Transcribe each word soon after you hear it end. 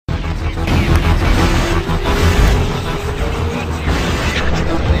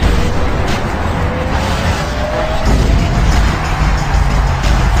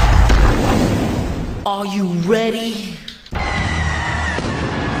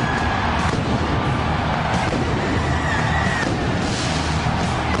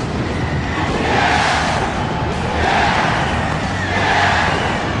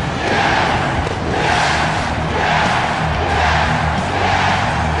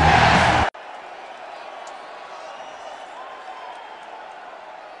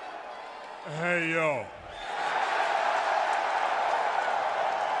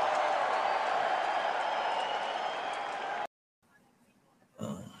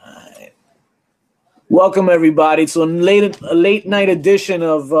Welcome everybody to a late night edition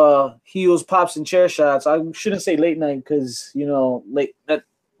of Heels, Pops, and Chair Shots. I shouldn't say late night because late that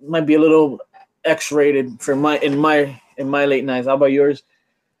might be a little X-rated for my late nights. How about yours?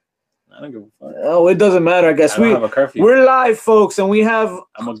 I don't give a fuck. Oh, it doesn't matter. I guess I don't have a curfew. We're live, folks, and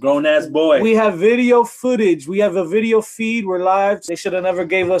I'm a grown ass boy. We have video footage. We have a video feed. We're live. They should have never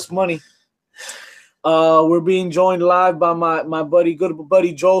gave us money. We're being joined live by my good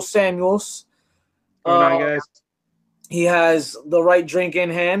buddy Joel Samuels. Guys. He has the right drink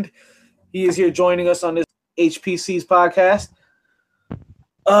in hand. He is here joining us on this HPC's podcast.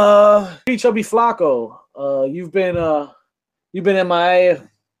 Pretty Chubby Flacco. You've been MIA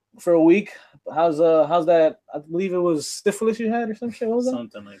for a week. How's that? I believe it was syphilis you had or some shit. What was that?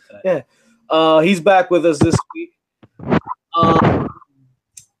 Something like that. Yeah. He's back with us this week.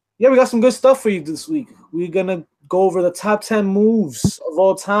 We got some good stuff for you this week. We're gonna go over the top 10 moves of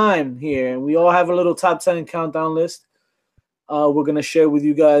all time here. We all have a little top 10 countdown list. We're going to share with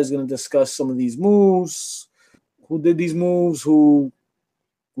you guys, going to discuss some of these moves, who did these moves, who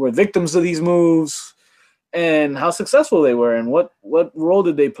were victims of these moves, and how successful they were, and what role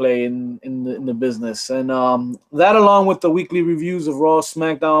did they play in the business. And that along with the weekly reviews of Raw,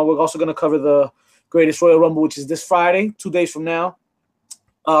 SmackDown. We're also going to cover the Greatest Royal Rumble, which is this Friday, 2 days from now.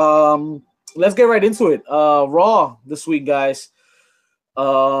 Let's get right into it. Raw this week, guys.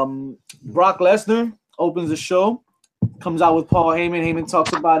 Brock Lesnar opens the show, comes out with Paul Heyman. Heyman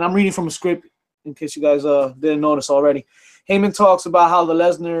talks about, and I'm reading from a script in case you guys didn't notice already. Heyman talks about how the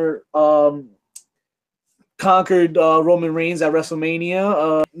Lesnar conquered Roman Reigns at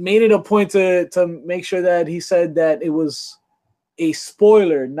WrestleMania. Made it a point to make sure that he said that it was a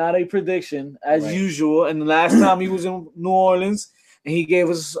spoiler, not a prediction, as usual. And the last time he was in New Orleans, and he gave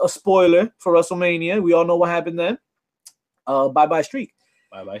us a spoiler for WrestleMania. We all know what happened then. Bye-bye streak.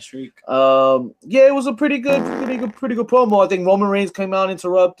 Bye-bye streak. It was a pretty good promo. I think Roman Reigns came out,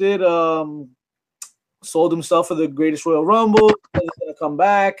 interrupted, sold himself for the Greatest Royal Rumble. He's going to come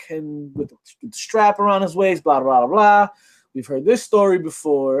back and with the strap around his waist, blah, blah, blah, blah. We've heard this story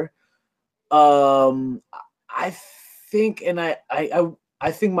before. I think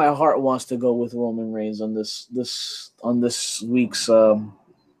my heart wants to go with Roman Reigns on this week's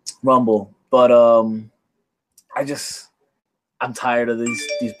Rumble, but I'm tired of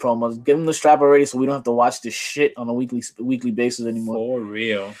these promos. Give him the strap already, so we don't have to watch this shit on a weekly basis anymore. For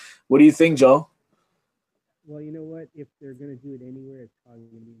real. What do you think, Joe? Well, you know what? If they're gonna do it anywhere, it's probably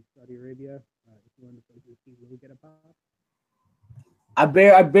gonna be in Saudi Arabia. If you want to see Will get a pop. I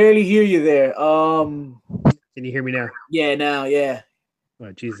barely hear you there. Can you hear me now? Yeah, now, yeah.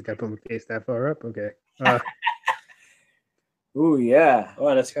 Oh, Jesus, got to put my face that far up? Okay. Ooh, yeah. Oh,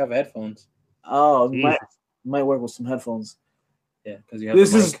 let's have headphones. Oh, might work with some headphones. Yeah, because you have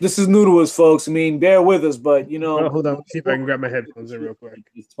this is new to us, folks. I mean, bear with us, but Oh, hold on. Let's see if I can grab my headphones real quick.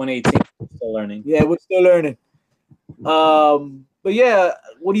 It's 2018. We're still learning. Yeah, we're still learning. But yeah,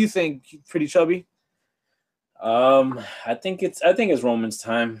 what do you think, Pretty Chubby? I think it's Roman's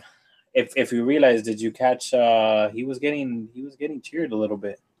time. If you realize, did you catch? He was getting cheered a little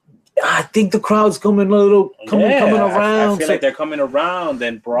bit. I think the crowd's coming around. I feel like they're coming around.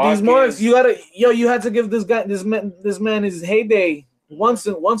 And Brock, these marks, you had to give this man his heyday once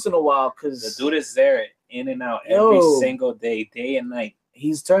in a while, because the dude is there in and out every single day and night.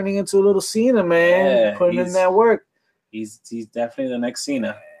 He's turning into a little Cena, man. Putting in that work. He's definitely the next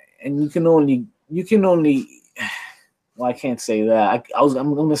Cena, and you can only. Well, I can't say that.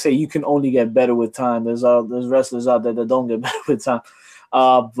 I'm going to say you can only get better with time. There's wrestlers out there that don't get better with time.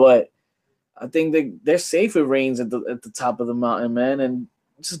 But I think they're safe with Reigns at the top of the mountain, man. And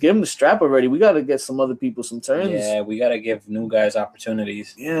just give him the strap already. We got to get some other people some turns. Yeah, we got to give new guys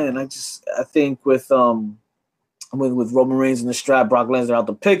opportunities. Yeah, and I think with Roman Reigns and the strap, Brock Lesnar out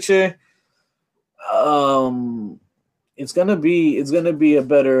the picture, it's gonna be a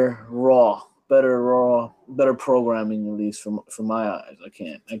better Raw. Better programming, at least from my eyes. I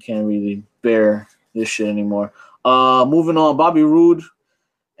can't really bear this shit anymore. Moving on, Bobby Roode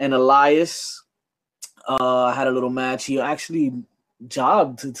and Elias had a little match. He actually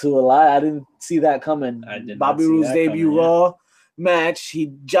jobbed to Elias. I didn't see that coming. Bobby Roode's debut Raw match.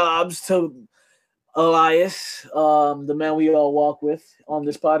 He jobs to Elias, the man we all walk with on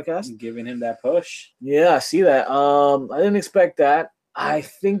this podcast, giving him that push. Yeah, I see that. I didn't expect that. I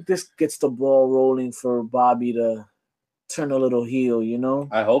think this gets the ball rolling for Bobby to turn a little heel,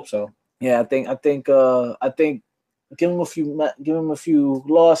 I hope so. Yeah, I think give him a few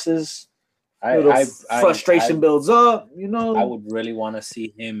losses. Frustration builds up, I would really want to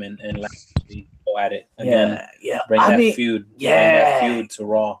see him and Lashley go at it again. Yeah. Bring I that mean, feud. Bring yeah. that feud to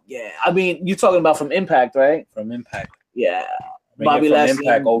Raw Yeah. I mean, you're talking about from Impact, right? from Impact. Yeah. Bring Bobby it from Lashley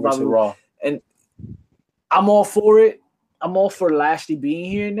Impact and over Bobby- to Raw. And I'm all for it. I'm all for Lashley being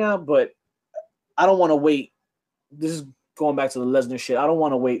here now, but I don't want to wait. This is going back to the Lesnar shit. I don't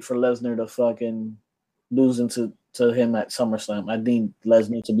want to wait for Lesnar to fucking lose to him at SummerSlam. I need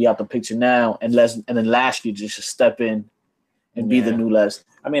Lesnar to be out the picture now, and then Lashley just step in and be the new Lesnar.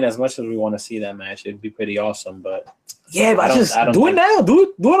 I mean, as much as we want to see that match, it'd be pretty awesome. But yeah, but I don't do it now.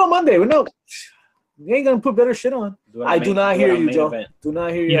 Do it on Monday. We know you ain't gonna put better shit on. I do not hear you, Joe. Do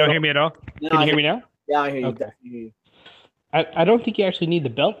not hear you. You don't hear me at all? Can you hear me now? Yeah, I hear you. Okay. Definitely hear you. I don't think you actually need the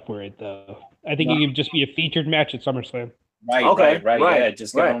belt for it, though. I think it could just be a featured match at SummerSlam. Right. Yeah,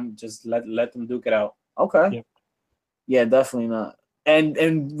 just give them, just let them duke it out. Okay. Yep. Yeah, definitely not.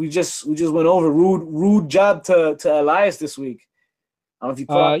 And we just went over rude job to Elias this week. I don't know if you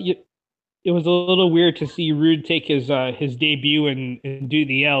caught. It was a little weird to see Rude take his debut and do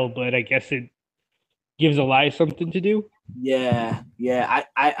the L, but I guess it gives Elias something to do. Yeah.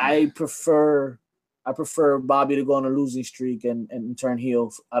 I prefer Bobby to go on a losing streak and turn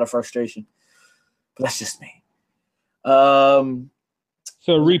heel out of frustration. But that's just me. So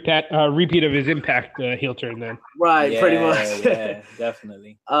repeat of his Impact heel turn then. Right, pretty much. Yeah,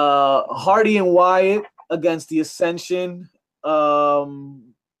 definitely. Hardy and Wyatt against the Ascension. Matt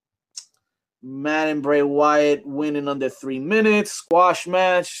and Bray Wyatt winning under 3 minutes. Squash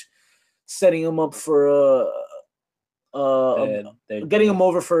match, setting him up for getting him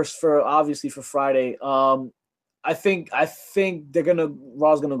over first for obviously for Friday. I think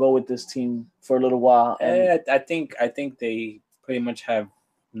Raw's gonna go with this team for a little while. I think they pretty much have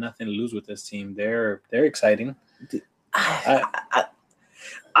nothing to lose with this team. They're exciting.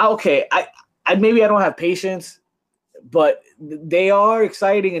 Okay, I maybe I don't have patience, but they are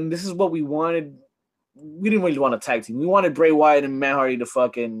exciting, and this is what we wanted. We didn't really want a tag team. We wanted Bray Wyatt and Matt Hardy to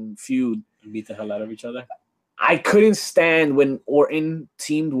fucking feud, beat the hell out of each other. I couldn't stand when Orton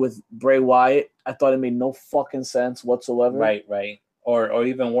teamed with Bray Wyatt. I thought it made no fucking sense whatsoever. Right. Or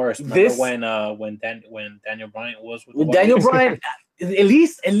even worse. Remember when Daniel Bryan was with Daniel Bryan? At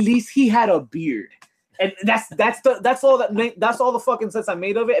least he had a beard, and that's all the fucking sense I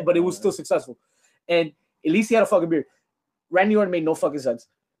made of it. But it was still successful, and at least he had a fucking beard. Randy Orton made no fucking sense.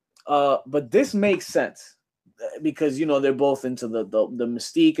 But this makes sense because they're both into the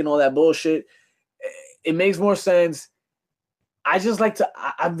mystique and all that bullshit. It makes more sense.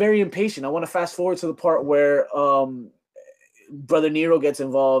 I'm very impatient. I want to fast forward to the part where Brother Nero gets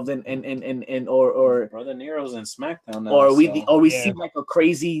involved or Brother Nero's in SmackDown now. Or we see like a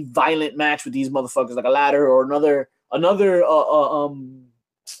crazy violent match with these motherfuckers, like a ladder or another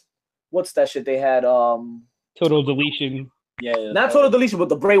what's that shit they had? Total Deletion. Yeah. Not Total Deletion, but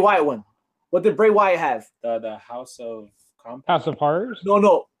the Bray Wyatt one. What did Bray Wyatt have? The House of Horrors?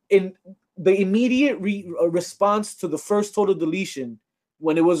 No. In the immediate response to the first Total Deletion,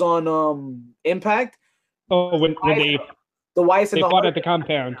 when it was on Impact. Oh, when they Wyatts they fought at the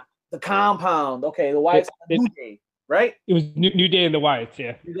compound. The compound. Okay, the Wyatts New Day, right? It was New Day and the Wyatts,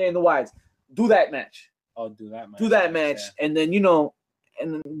 yeah. New Day and the Wyatts. Do that match. Oh, do that match. Do that match, yeah. And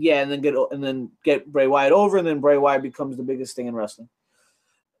then get Bray Wyatt over, and then Bray Wyatt becomes the biggest thing in wrestling.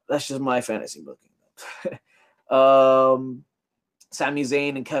 That's just my fantasy booking. Sami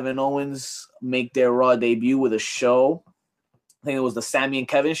Zayn and Kevin Owens make their Raw debut with a show. I think it was the Sami and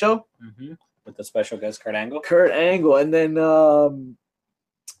Kevin show. Mm-hmm. With the special guest Kurt Angle. And then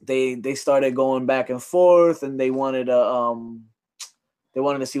they started going back and forth, and they wanted to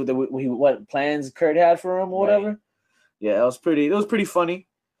see what plans Kurt had for him or whatever. Right. Yeah, it was pretty funny.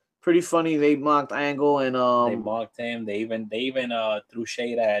 Pretty funny. They mocked Angle and they mocked him. They even threw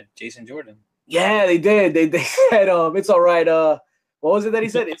shade at Jason Jordan. Yeah, they did. They said it's all right. What was it that he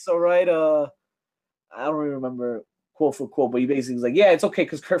said? It's all right. I don't even remember quote for quote, but he basically was like, "Yeah, it's okay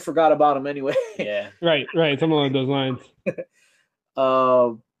because Kurt forgot about him anyway." Yeah, right, something along those lines.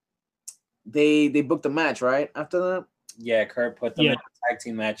 They booked a match right after that. Yeah, Kurt put them in a tag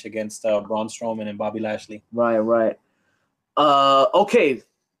team match against Braun Strowman and Bobby Lashley. Right. Okay,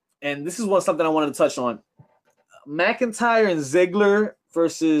 and this is something I wanted to touch on: McIntyre and Ziggler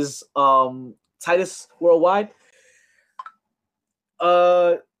versus Titus Worldwide.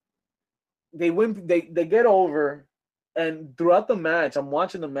 They win. They get over, and throughout the match, I'm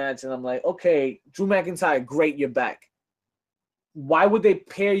watching the match, and I'm like, okay, Drew McIntyre, great, you're back. Why would they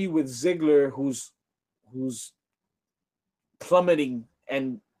pair you with Ziggler, who's plummeting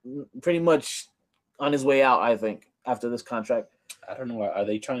and pretty much on his way out? I think after this contract. I don't know. Are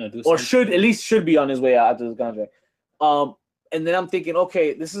they trying to do? Or something? should be on his way out after this contract. And then I'm thinking,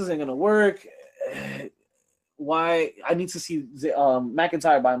 okay, this isn't gonna work. why I need to see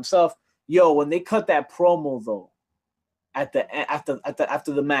McIntyre by himself. Yo, when they cut that promo though,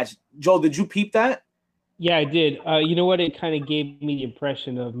 after the match, Joe, did you peep that? Yeah, I did. You know what? It kind of gave me the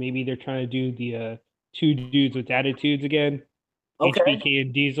impression of maybe they're trying to do the two dudes with attitudes again, Okay. HBK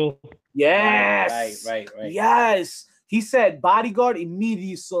and Diesel. Yes. Right. Yes. He said bodyguard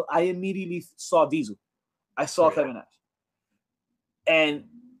immediately. So I immediately saw Diesel. I saw Kevin Nash. And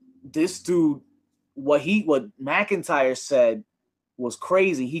this dude, what McIntyre said was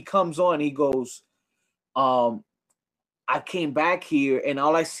crazy. He comes on, he goes, I came back here and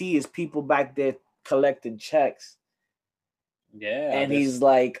all I see is people back there collecting checks. Yeah. And he's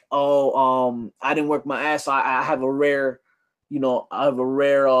like, I didn't work my ass. So I have a rare,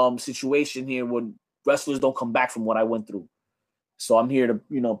 situation here where wrestlers don't come back from what I went through. So I'm here to,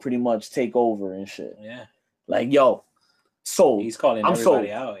 pretty much take over and shit. Yeah. Like, yo, sold. He's calling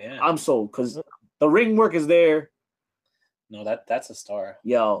everybody out. Yeah. I'm sold because the ring work is there. No, that's a star.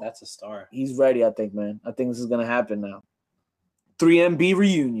 Yo, that's a star. He's ready, I think, man. I think this is gonna happen now. 3MB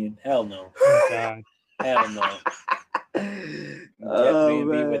reunion. Hell no. Oh, God. Hell no. Get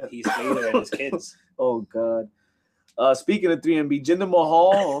 3MB with Heath Slater and his kids. Oh God. Speaking of 3MB, Jinder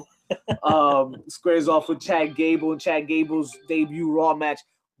Mahal squares off with Chad Gable and Chad Gable's debut Raw match.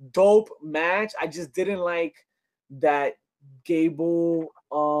 Dope match. I just didn't like that Gable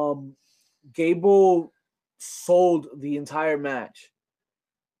sold the entire match.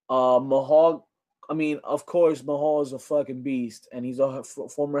 Mahal, I mean, of course, Mahal is a fucking beast, and he's a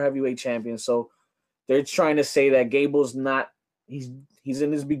former heavyweight champion. So they're trying to say that Gable's not. He's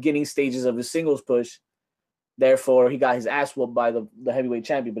in his beginning stages of his singles push. Therefore, he got his ass whooped by the heavyweight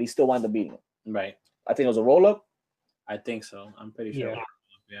champion, but he still wound up beating him. Right. I think it was a roll up. I think so. I'm pretty sure.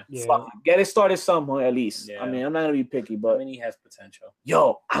 Yeah. Fuck it. Get it started somewhere at least. Yeah. I mean, I'm not gonna be picky, but I mean, he has potential.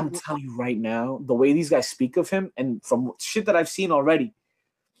 Yo, I'm telling you right now, the way these guys speak of him, and from shit that I've seen already,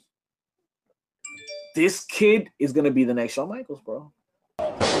 this kid is gonna be the next Shawn Michaels, bro.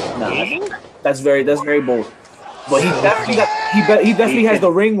 Nah, that's very bold. But he definitely has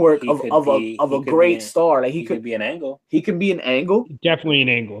the ring work of a great star. Like he could be an angle. He can be an angle. Definitely an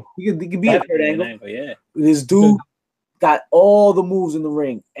angle. He could be a third angle. Yeah. This dude got all the moves in the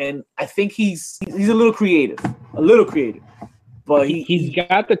ring, and I think he's a little creative, but he's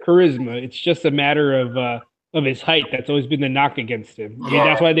got the charisma. It's just a matter of his height. That's always been the knock against him. I mean,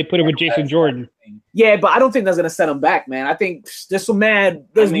 that's why they put him with Jason Jordan. Yeah, but I don't think that's gonna set him back, man. I think there's mad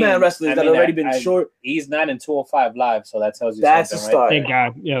wrestlers that have already been short. He's not in 205 Live, so that tells you that's something. A start. Right? Thank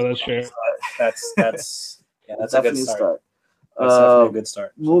God. Yeah, that's true. That's a good start. That's definitely a good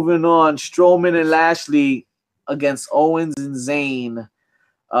start. Moving on, Strowman and Lashley against Owens and Zayn.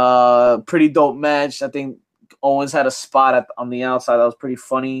 Pretty dope match. I think Owens had a spot on the outside that was pretty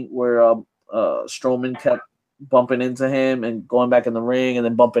funny, where Strowman kept bumping into him and going back in the ring, and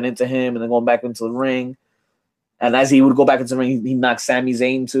then bumping into him and then going back into the ring. And as he would go back into the ring, he knocked Sami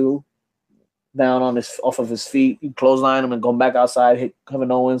Zayn too down off of his feet. He clotheslined him and go back outside, hit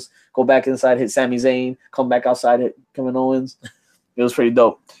Kevin Owens, go back inside, hit Sami Zayn, come back outside, hit Kevin Owens. It was pretty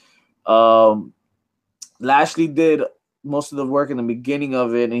dope. Lashley did most of the work in the beginning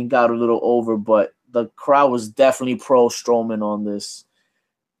of it and he got a little over, but the crowd was definitely pro Strowman on this.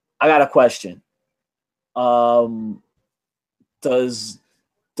 I got a question. Does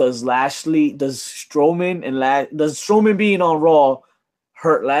Strowman being on Raw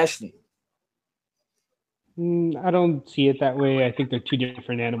hurt Lashley? I don't see it that way. I think they're two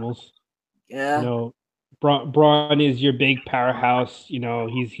different animals. Yeah. You know, Braun is your big powerhouse. You know,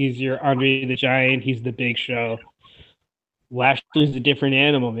 he's your Andre the Giant. He's the Big Show. Lashley's a different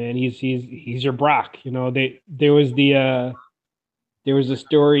animal, man. He's your Brock. You know, there was a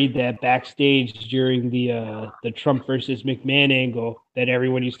story that backstage during the Trump versus McMahon angle that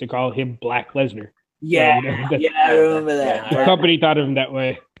everyone used to call him Black Lesnar. Yeah, I remember that. The company thought of him that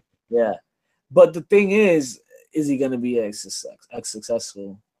way. Yeah, but the thing is he going to be as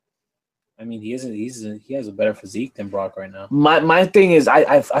successful? I mean, he has a better physique than Brock right now. My thing is,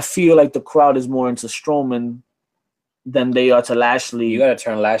 I feel like the crowd is more into Strowman than they are to Lashley. You got to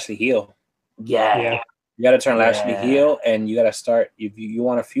turn Lashley heel. Yeah. You got to turn Lashley heel, and you got to start. If you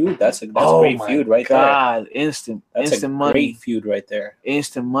want a feud, that's a great feud right there. Instant money. Great feud right there.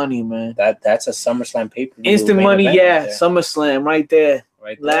 Instant money, man. That's a SummerSlam pay-per-view. Instant money, yeah. SummerSlam right there.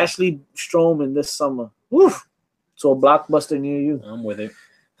 Right there. Lashley Strowman this summer. Woof. So a blockbuster near you. I'm with it.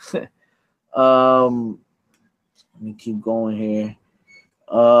 Let me keep going here.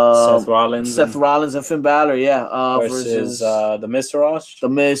 Seth Rollins and Finn Balor, versus the Mr. Ross. The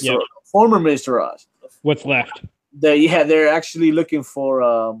Mr. Former Mr. Ross. What's left? They're actually looking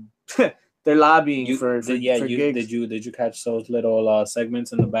for they're lobbying You, for did gigs. did you catch those little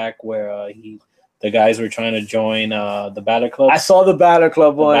segments in the back where the guys were trying to join the Balor Club? I saw the Balor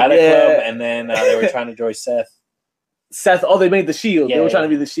Club one. Balor Yeah. Club, and then they were trying to join Seth. Seth. Oh, they made the Shield. They were trying to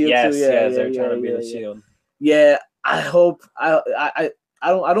be the Shield yes, too. Yes, they were trying to be the Shield. Yeah, I hope I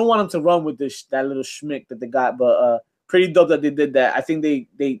don't want them to run with that little schmick that they got, but pretty dope that they did that. I think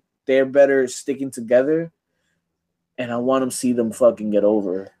they're better sticking together, and I want to see them fucking get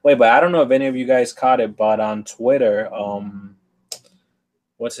over. Wait, but I don't know if any of you guys caught it, but on Twitter,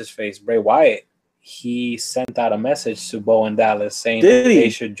 what's his face, Bray Wyatt, he sent out a message to Bo and Dallas saying that they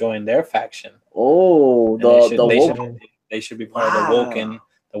should join their faction. Oh, they should be part of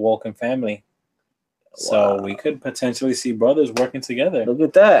the Woken family. So we could potentially see brothers working together. Look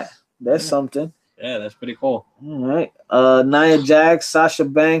at that. That's something. Yeah, that's pretty cool. All right. Nia Jax, Sasha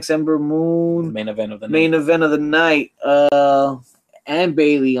Banks, Ember Moon. Main event of the night. And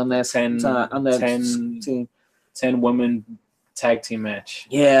Bailey on that 10 team. 10 women tag team match.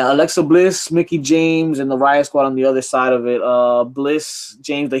 Yeah, Alexa Bliss, Mickie James, and the Riot Squad on the other side of it. Bliss,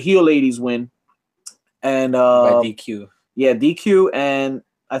 James, the heel ladies win. And by DQ. Yeah, DQ, and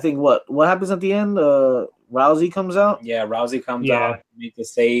I think what happens at the end? Rousey comes out. Yeah, Rousey comes out to make the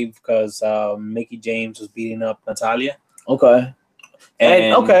save because Mickie James was beating up Natalya. Okay.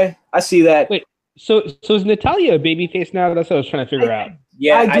 And okay, I see that. Wait, so is Natalya a babyface now? That's what I was trying to figure out.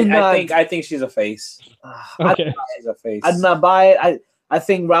 Yeah, I think she's a face. Okay. She's a face. I'd not buy it. I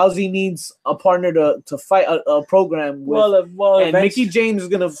think Rousey needs a partner to fight a program with. Well, and Mickie James is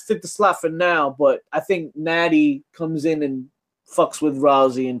gonna fit the slot for now, but I think Natty comes in and fucks with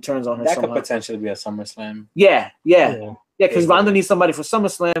Rousey and turns on her. That somehow. Could potentially be a SummerSlam. Yeah. Because Ronda needs somebody for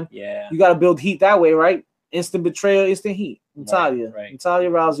SummerSlam. Yeah, you got to build heat that way, right? Instant betrayal, instant heat. Natalya, right. Natalya,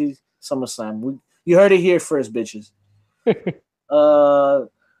 Rousey, SummerSlam. You heard it here first, bitches.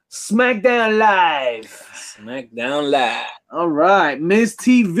 SmackDown Live. All right, Miz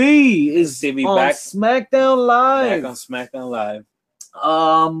TV is on SmackDown Live. Back on SmackDown Live.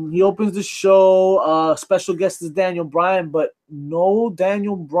 He opens the show. Special guest is Daniel Bryan, but no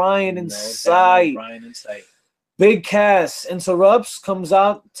Daniel Bryan in sight. Big Cass interrupts, comes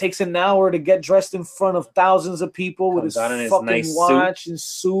out, takes an hour to get dressed in front of thousands of people with his fucking nice watch and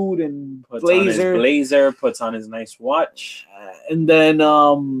suit and blazer. Puts on his nice watch. And then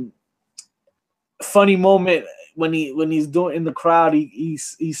funny moment when he's doing in the crowd,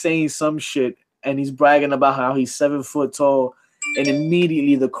 he's saying some shit and he's bragging about how he's 7 foot tall, and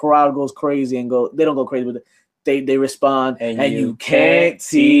immediately the crowd goes crazy and they don't go crazy, but they respond, and you can't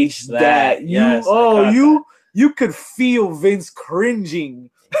teach that. You could feel Vince cringing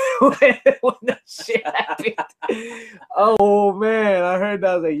when that shit happened. Oh man, I heard that.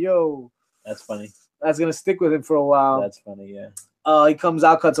 I was like, yo, that's funny. That's gonna stick with him for a while. That's funny, yeah. He comes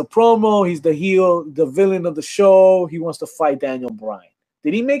out, cuts a promo. He's the heel, the villain of the show. He wants to fight Daniel Bryan.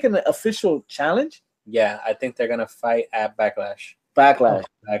 Did he make an official challenge? Yeah, I think they're gonna fight at Backlash. Backlash.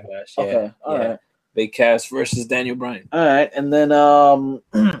 Yeah. Okay. All right. Big Cass versus Daniel Bryan. All right, and then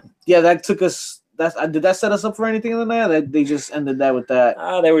that took us. Did that set us up for anything in the night? They just ended that with that.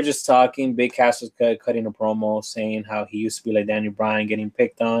 They were just talking. Big Cass was cutting a promo saying how he used to be like Daniel Bryan, getting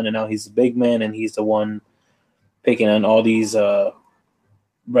picked on, and now he's the big man, and he's the one picking on all these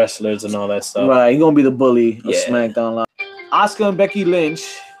wrestlers and all that stuff. Right, he's gonna be the bully of SmackDown Live. Asuka and Becky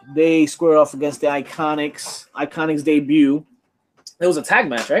Lynch, they square off against the Iconics. Iconics debut. It was a tag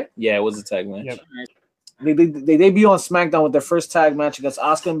match, right? Yeah, it was a tag match. Yep. They debut on SmackDown with their first tag match against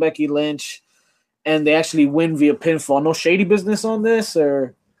Asuka and Becky Lynch. And they actually win via pinfall. No shady business on this,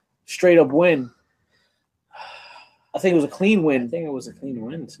 or straight up win? I think it was a clean win. I think it was a clean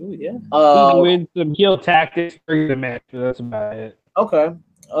win too. Yeah. Clean win, some heel tactics for the match. That's about it. Okay.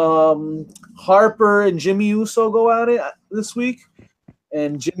 Harper and Jimmy Uso go at it this week,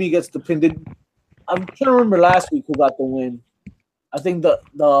 and Jimmy gets the pin. I'm trying to remember last week who got the win. I think the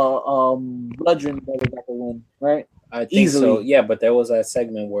Bludgeon Brothers got the win, right? I think so. Yeah, but there was that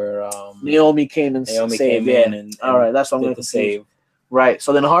segment where Naomi came in. And all right, that's what I'm going to save. Right.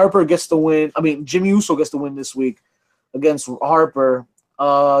 So then Harper gets the win. I mean, Jimmy Uso gets the win this week against Harper.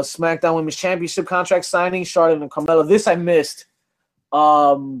 SmackDown Women's Championship contract signing, Charlotte and Carmella. This I missed.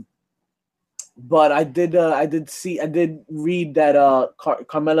 But I did read that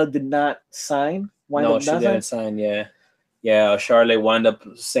Carmella did not sign. She didn't sign. Yeah. Yeah, Charlotte wound up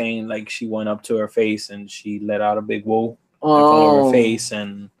saying like she went up to her face and she let out a big whoa in front of her face,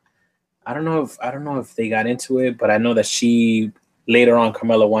 and I don't know if they got into it, but I know that she later on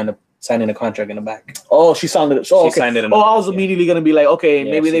Carmella wound up signing a contract in the back. Oh, she signed it. Oh, okay. Signed it. I was immediately gonna be like, okay,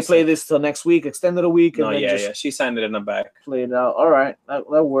 maybe they play this till next week, extended a week. And she signed it in the back. Play it out. All right,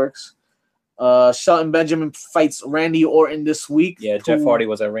 that works. Shelton Benjamin fights Randy Orton this week. Yeah, Jeff Hardy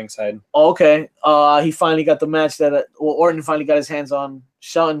was at ringside. Okay. He finally got the match that Orton finally got his hands on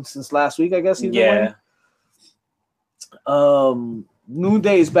Shelton since last week, I guess. He's been winning. New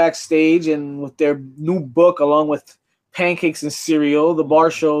Day is backstage, and with their new book, along with pancakes and cereal, the bar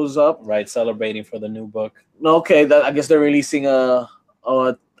shows up. Right, celebrating for the new book. Okay, I guess they're releasing a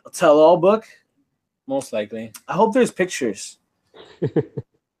tell-all book. Most likely. I hope there's pictures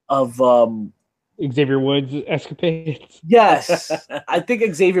of Xavier Woods escapades. Yes, I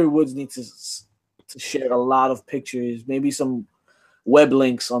think Xavier Woods needs to share a lot of pictures, maybe some web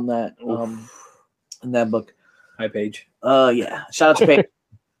links on that in that book. Hi, Paige. Yeah. Shout out to Paige.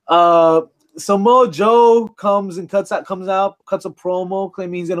 Samoa Joe comes a promo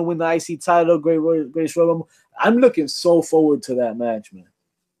claiming he's gonna win the IC title, Greatest Royal Rumble. I'm looking so forward to that match, man.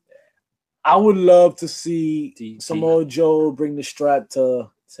 I would love to see Samoa Joe bring the strap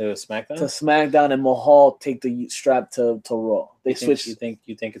to SmackDown and Mahal take the strap to Raw. They switch. You think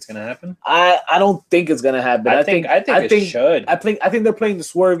it's gonna happen? I don't think it's gonna happen. I think it should. I think they're playing the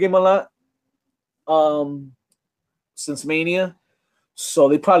swerve game a lot. Since Mania, so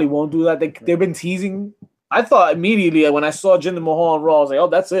they probably won't do that. They've been teasing. I thought immediately when I saw Jinder Mahal on Raw, I was like, "Oh,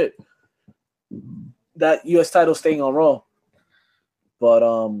 that's it. That U.S. title staying on Raw." But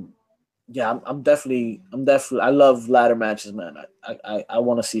yeah, I'm definitely. I love ladder matches, man. I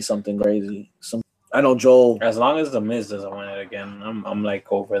want to see something crazy. I know Joel. As long as the Miz doesn't win it again, I'm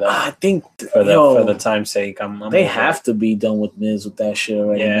like over that. I think for the time's sake, they have to be done with Miz with that shit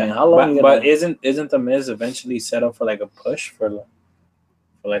already. Yeah, man. How long? But isn't the Miz eventually set up for like a push for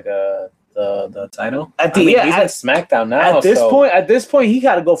like the title? He's at SmackDown now. At this point, he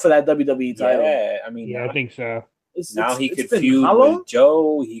got to go for that WWE title. Yeah, I think so. Now he could feud with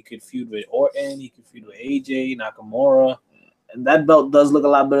Joe. He could feud with Orton. He could feud with AJ Nakamura. And that belt does look a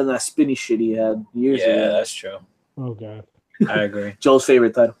lot better than that spinny shit he had years ago. Yeah, that's true. Oh god, I agree. Joe's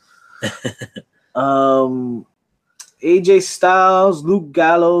favorite title. AJ Styles, Luke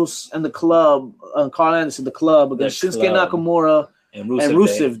Gallows, and the Club, Carl Anderson, the Club against Shinsuke Nakamura and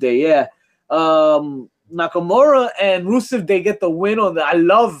Rusev Day. Yeah, Nakamura and Rusev Day get the win on that. I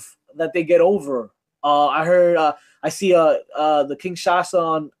love that they get over. I heard. I see. The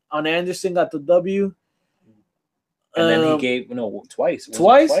Kinshasa on Anderson got the W. And then he gave twice.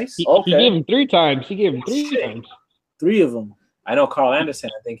 Twice? He gave him 3 times. He gave him 3 times. 3 of them. I know Carl Anderson.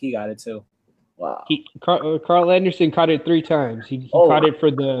 I think he got it too. Wow. Carl Anderson caught it 3 times. He caught it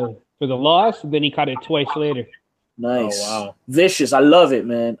for the loss, and then he caught it twice later. Nice. Oh wow. Vicious. I love it,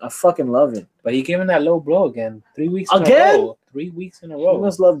 man. I fucking love it. But he gave him that low blow again. 3 weeks in a row. 3 weeks in a row. He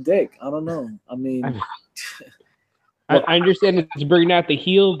must love dick. I don't know. I mean. I understand it's bringing out the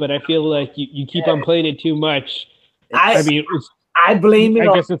heel, but I feel like you keep on playing it too much. I blame it.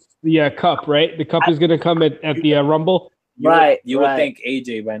 I guess it's the cup, right? The cup is going to come at the Rumble. You would think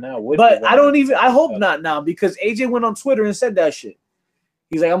AJ by now would. But I hope not now, because AJ went on Twitter and said that shit.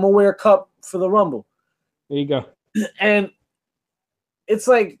 He's like, I'm going to wear a cup for the Rumble. There you go. And it's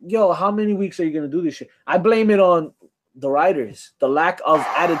like, yo, how many weeks are you going to do this shit? I blame it on the writers, the lack of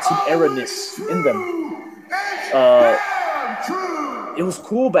attitude errorness in them. It was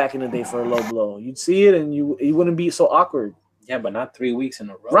cool back in the day for a low blow. You'd see it and you wouldn't be so awkward. Yeah, but not 3 weeks in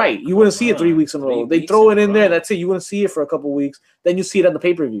a row. Right. You wouldn't see it 3 weeks in a row. They throw it in there, that's it. You wouldn't see it for a couple weeks. Then you see it on the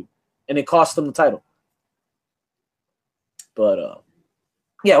pay-per-view. And it costs them the title. But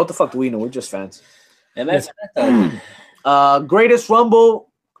yeah, what the fuck do we know? We're just fans. And that's greatest Rumble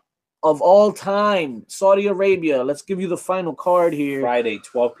of all time, Saudi Arabia. Let's give you the final card here. Friday,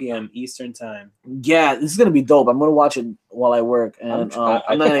 12 p.m. Eastern time. Yeah, this is gonna be dope. I'm gonna watch it while I work, and I'm not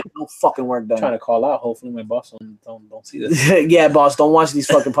gonna no fucking work done. I'm trying to call out. Hopefully, my boss don't see this. Yeah, boss, don't watch these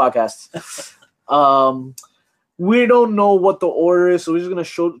fucking podcasts. We don't know what the order is, so we're just gonna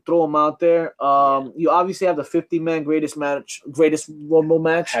throw them out there. You obviously have the 50-man greatest Rumble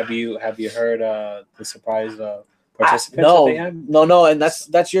match. Have you heard the surprise participants that they have? No, and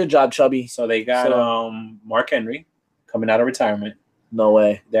that's your job, Chubby. So they got Mark Henry coming out of retirement. No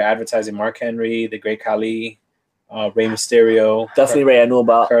way. They're advertising Mark Henry, the Great Khali, Rey Mysterio. Definitely Rey, I knew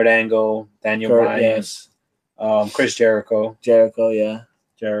about. Kurt Angle, Daniel Bryan, yes. Chris Jericho.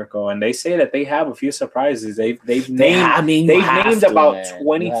 Jericho, and they say that they have a few surprises. They've named about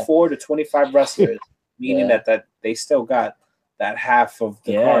 24 to 25 wrestlers, meaning that they still got that half of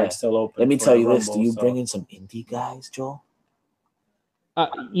the card still open. Let me tell you this: do you bring in some indie guys, Joel?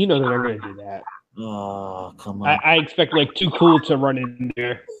 You know they're not going to do that. Oh, come on! I expect like Too Cool to run in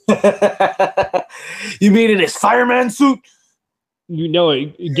there. You mean in his fireman suit? You know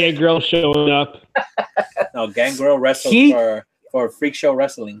it. Gangrel showing up. No, Gangrel wrestled for for freak show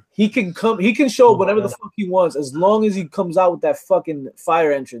wrestling. He can come. He can show whatever the fuck he wants as long as he comes out with that fucking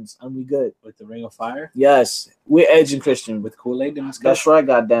fire entrance, and we good. With the Ring of Fire. Yes, we're Edge and Christian with Kool-Aid in his cup. That's right.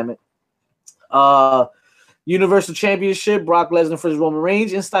 God damn it. Universal Championship: Brock Lesnar versus Roman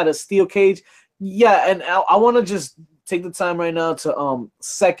Reigns inside a steel cage. Yeah, and I want to just take the time right now to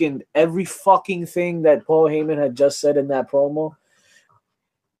second every fucking thing that Paul Heyman had just said in that promo.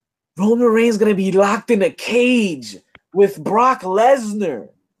 Roman Reigns gonna be locked in a cage with Brock Lesnar.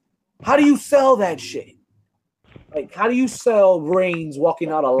 How do you sell that shit? Like, how do you sell Reigns walking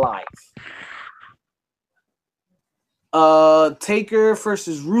out alive? Taker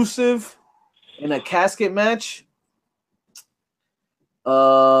versus Rusev in a casket match.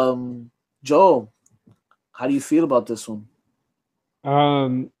 Joe, how do you feel about this one?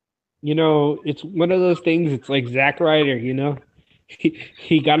 You know, it's one of those things. It's like Zack Ryder, you know.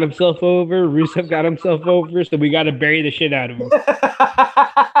 He got himself over. Rusev got himself over, so we got to bury the shit out of him.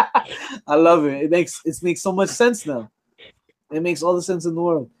 I love it. It makes so much sense now. It makes all the sense in the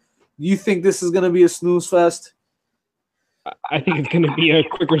world. You think this is gonna be a snooze fest? I think it's gonna be a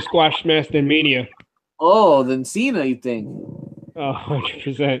quicker squash match than Mania. Oh, than Cena, you think?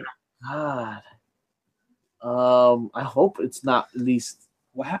 100%. God. I hope it's not at least.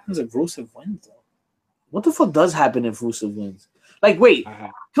 What happens if Rusev wins, though? What the fuck does happen if Rusev wins? Like, wait,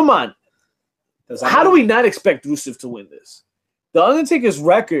 come on. How do we not expect Rusev to win this? The Undertaker's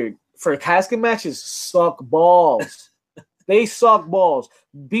record for casket matches suck balls. They suck balls.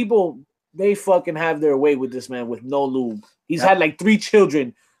 People, they fucking have their way with this man with no lube. He's had like 3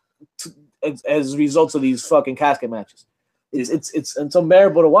 children as a result of these fucking casket matches. It's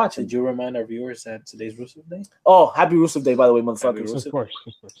unbearable to watch. Did you remind our viewers that today's Rusev Day? Oh, happy Rusev Day, by the way, motherfuckers. Of course.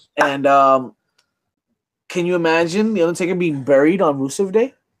 And can you imagine the Undertaker being buried on Rusev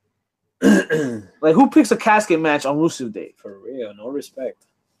Day? Like, who picks a casket match on Rusev Day? For real, no respect.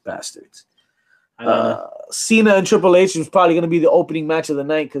 Bastards. Cena and Triple H is probably going to be the opening match of the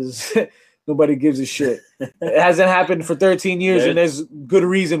night because nobody gives a shit. It hasn't happened for 13 years, and there's good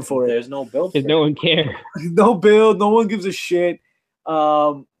reason for it. There's no build. No one cares. No build. No one gives a shit.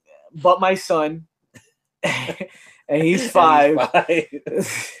 But my son, and he's 5.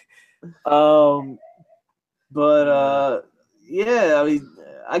 Yeah, I mean,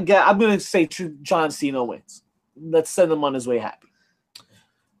 I'm gonna say John Cena wins. Let's send him on his way happy.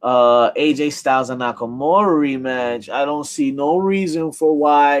 AJ Styles and Nakamura rematch. I don't see no reason for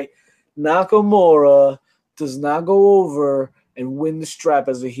why Nakamura does not go over and win the strap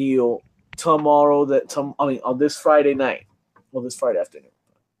as a heel tomorrow. On this Friday night. Well, this Friday afternoon.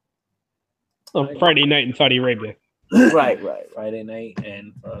 On Friday night in Saudi Arabia. Right. Friday night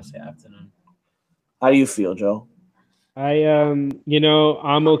and Thursday afternoon. How do you feel, Joe? I'm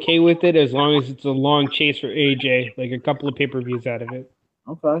okay with it as long as it's a long chase for AJ, like a couple of pay-per-views out of it.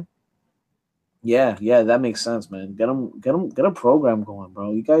 Okay. Yeah, that makes sense, man. Get a program going,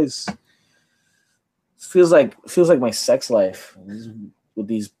 bro. You guys, feels like my sex life with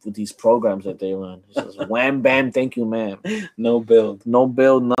these programs that they run. It's just wham bam, thank you, ma'am. No build,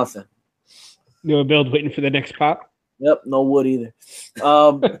 nothing. No build, waiting for the next pop. Yep, no wood either.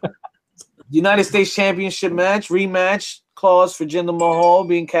 United States Championship match, rematch clause for Jinder Mahal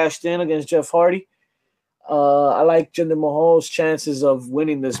being cashed in against Jeff Hardy. I like Jinder Mahal's chances of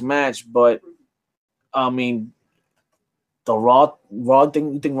winning this match, but I mean, the Raw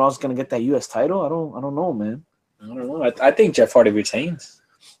thing. You think Raw's gonna get that U.S. title? I don't know, man. I don't know. I think Jeff Hardy retains.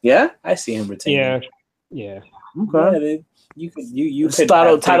 Yeah, I see him retaining. Yeah. Okay. Yeah, you could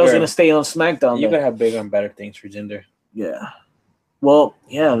title's gonna stay on SmackDown. You could have bigger and better things for Jinder. Yeah. Well,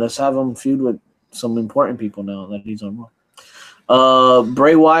 yeah. Let's have him feud with some important people now that he's on Raw.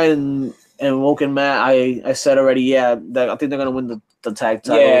 Bray Wyatt and Woken Matt. I said already. Yeah, I think they're gonna win the tag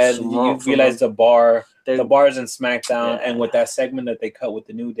titles. Yeah, you realize the bar is in SmackDown, and with that segment that they cut with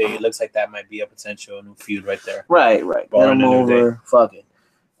the New Day, it looks like that might be a potential new feud right there. Right. Get them over. Fuck it.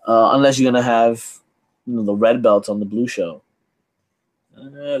 Unless you're gonna have the red belts on the Blue Show.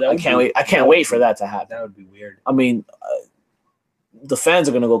 I can't wait for that to happen. That would be weird. I mean, the fans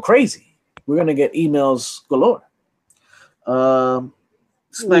are gonna go crazy. We're gonna get emails galore. At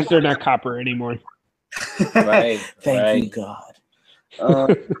least they're not copper anymore. Right. Thank you, God.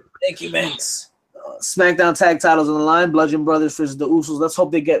 Thank you, Vince. SmackDown tag titles on the line. Bludgeon Brothers versus the Usos. Let's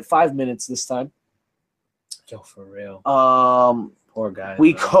hope they get 5 minutes this time. Yo, for real. Poor guy.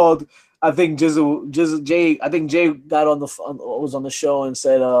 We called. I think Jay. I think Jay was on the show and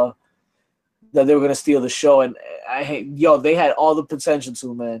said that they were gonna steal the show, and they had all the potential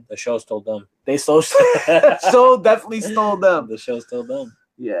to, man. The show stole them. They so definitely stole them. The show stole them.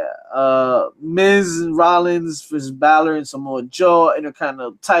 Yeah. Miz Rollins versus Balor and Samoa Joe,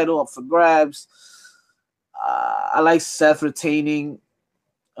 Intercontinental title up for grabs. I like Seth retaining.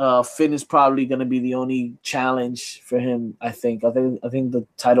 Finn is probably going to be the only challenge for him. I think the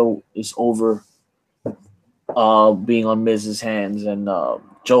title is over. Being on Miz's hands, and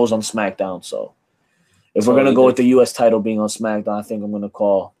Joe's on SmackDown. So if we're gonna go with the U.S. title being on SmackDown, I think I'm gonna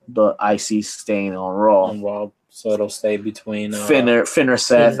call the IC staying on Raw. On Raw, so it'll stay between Finn or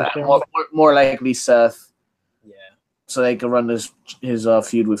Seth. More likely Seth. Yeah. So they can run his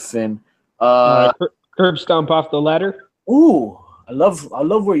feud with Finn. Curb stomp off the ladder. Ooh, I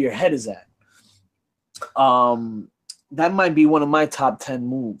love where your head is at. That might be one of my top 10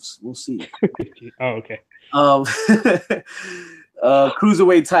 moves. We'll see. Oh, okay.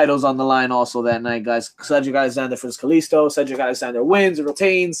 Cruiserweight titles on the line also that night, guys. Cedric Alexander versus Kalisto. Cedric Alexander wins and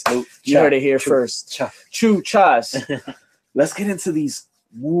retains. You heard it here first. Chas. Let's get into these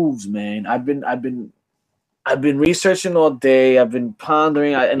moves, man. I've been researching all day. I've been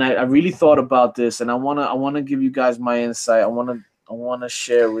pondering, and I really thought about this, and I wanna give you guys my insight. I wanna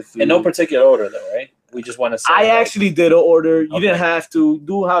share with you. In no particular order, though, right? We just want to say. I actually did an order. You didn't have to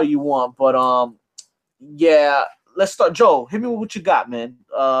do how you want, but yeah. Let's start. Joe, hit me with what you got, man.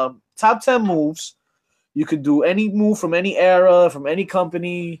 Top 10 moves. You could do any move from any era, from any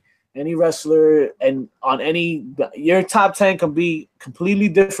company, any wrestler, and on any. Your top 10 can be completely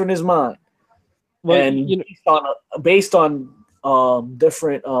different as mine, well, and based on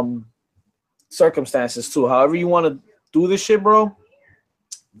different circumstances too. However you want to do this shit, bro.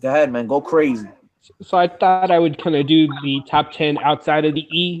 Go ahead, man. Go crazy. So I thought I would kind of do the top 10 outside of the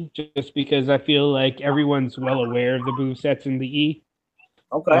E, just because I feel like everyone's well aware of the movesets in the E.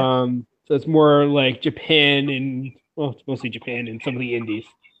 Okay. So it's more like Japan and, well, it's mostly Japan and some of the indies.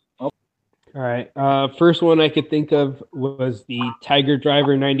 Okay. All right. First one I could think of was the Tiger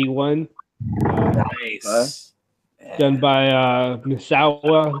Driver 91. Nice. Done by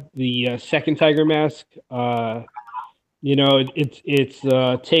Misawa, the second Tiger Mask. It's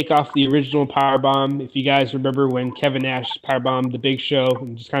take off the original Powerbomb. If you guys remember when Kevin Nash powerbombed the Big Show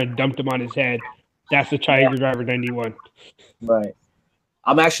and just kind of dumped him on his head, that's the Tiger Driver 91. Right.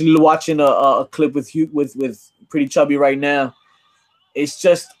 I'm actually watching a clip with Pretty Chubby right now. It's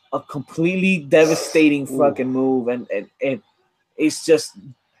just a completely devastating fucking move, and it's just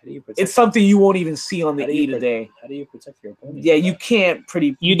it's something you won't even see on the E today. How do you protect your opponent? Yeah, you can't.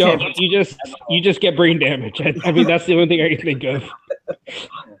 You don't. You just get brain damage. I mean, that's the only thing I can think of.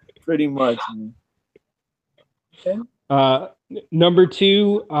 Pretty much. Okay. Number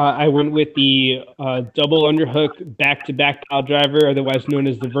 2, I went with the double underhook back-to-back pile driver, otherwise known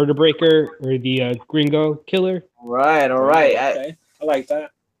as the Vertebreaker or the Gringo Killer. Right. All right. Okay. I like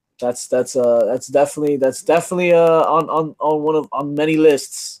that. That's definitely on many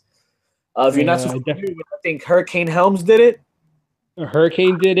lists. If you're not so familiar, I think Hurricane Helms did it.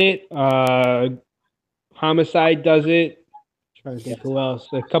 Hurricane did it. Homicide does it. I'm trying to think who else.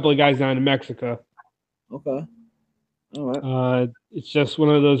 A couple of guys down in Mexico. Okay. All right. It's just one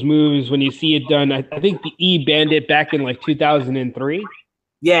of those moves when you see it done. I think the E banned it back in like 2003.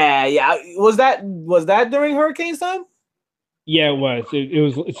 Yeah. Was that during Hurricane's time? Yeah, it was. It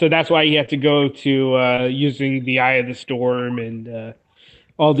was. So that's why you have to go to using the Eye of the Storm and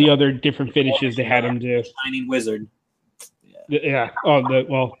all the other different finishes they had him do. Shining Wizard. Yeah.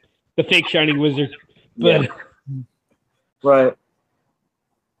 Oh, the fake Shining Wizard. But right.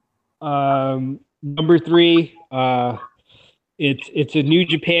 Number 3. It's a New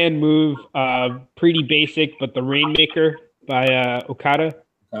Japan move. Pretty basic, but the Rainmaker by Okada.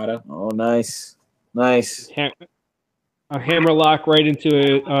 Oh, nice. A hammerlock right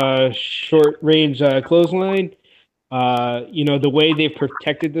into a short range clothesline. The way they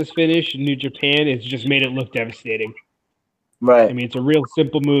protected this finish in New Japan, it's just made it look devastating. Right. I mean, it's a real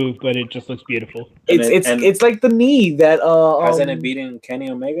simple move, but it just looks beautiful. It's like the knee that hasn't it beaten Kenny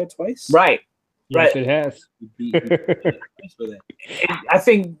Omega twice? Right. Yes, it has. I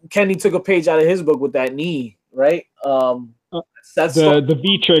think Kenny took a page out of his book with that knee, right? That's the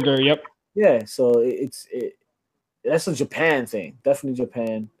V trigger. Yep. Yeah. So that's a Japan thing. Definitely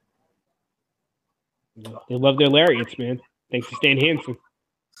Japan. They love their lariats, man. Thanks to Stan Hansen.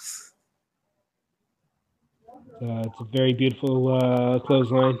 It's a very beautiful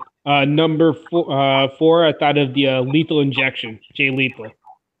clothesline. Number 4, I thought of the Lethal Injection, Jay Lethal.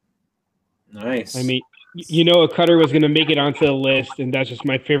 Nice. I mean, a cutter was going to make it onto the list, and that's just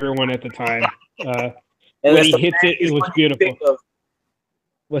my favorite one at the time. When he hits it, it was beautiful.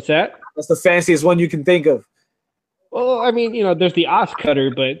 What's that? That's the fanciest one you can think of. Well, I mean, there's the Os cutter,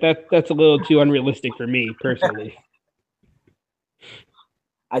 but that's a little too unrealistic for me personally.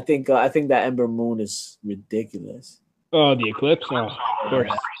 I think that Ember Moon is ridiculous. Oh, the Eclipse. Oh, of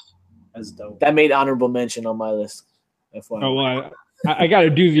course. That's dope. That made honorable mention on my list. FYI. Oh, well, I got a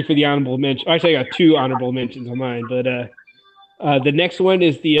doozy for the honorable mention. Actually, I got 2 honorable mentions on mine. But the next one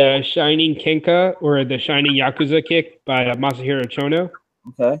is the Shining Kenka, or the Shining Yakuza kick by Masahiro Chono.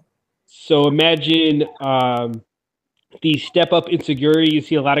 Okay. So imagine the step up insecurity you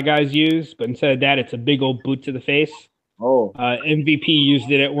see a lot of guys use, but instead of that, it's a big old boot to the face. Oh. MVP used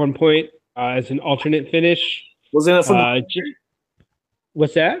it at one point as an alternate finish. Was it from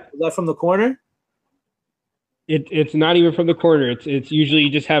what's that? Was that from the corner? It's not even from the corner. It's usually you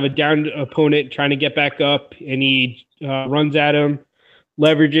just have a downed opponent trying to get back up, and he runs at him,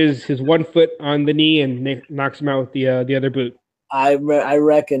 leverages his 1 foot on the knee, and knocks him out with the other boot. I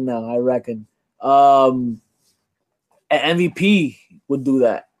reckon now. I reckon. MVP would do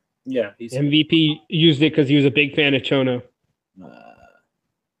that. Yeah, MVP used it because he was a big fan of Chono. Nice.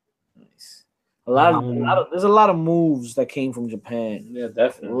 There's a lot of moves that came from Japan. Yeah,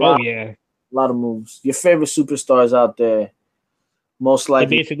 definitely. Yeah. A lot of moves. Your favorite superstars out there, most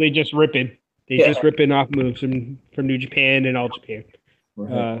likely. They basically just ripping. Just ripping off moves from New Japan and All Japan.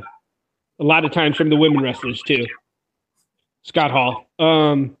 Right. A lot of times from the women wrestlers too. Scott Hall.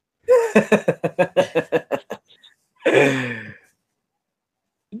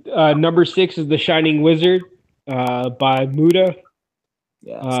 Number 6 is the Shining Wizard by Muda.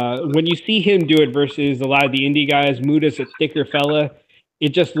 Yeah. When you see him do it versus a lot of the indie guys, Muda's a thicker fella. It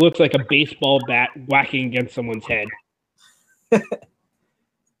just looks like a baseball bat whacking against someone's head.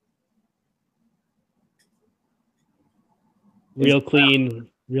 Real clean,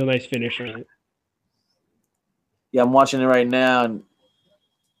 real nice finish on it. Yeah, I'm watching it right now, and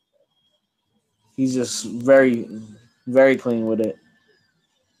he's just very, very clean with it.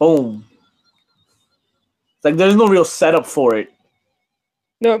 Boom. It's like there's no real setup for it.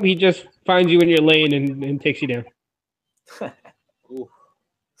 No, he just finds you in your lane and takes you down. Ooh,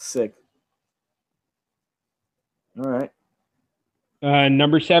 sick. All right.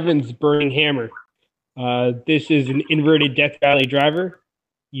 Number 7's Burning Hammer. This is an inverted Death Valley driver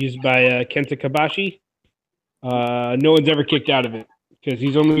used by Kenta Kobashi. No one's ever kicked out of it because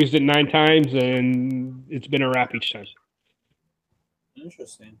he's only used it 9 times and it's been a wrap each time.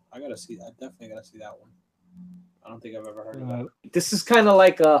 Interesting. I definitely gotta see that one. I don't think I've ever heard of that. This is kind of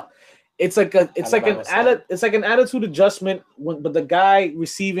like it's like an attitude adjustment, but the guy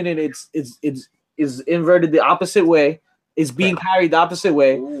receiving it is inverted the opposite way. Is being carried the opposite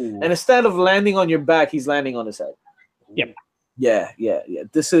way. Ooh. And instead of landing on your back, he's landing on his head. Yep. Yeah.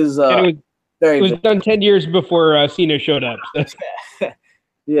 This is it was done 10 years before Cena showed up.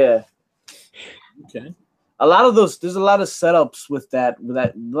 Yeah. Okay. There's a lot of setups with that,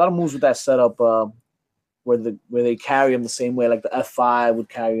 a lot of moves with that setup where they carry him the same way, like the F5 would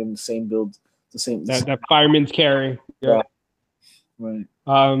carry him the same build, that fireman's carry. Yeah. Right.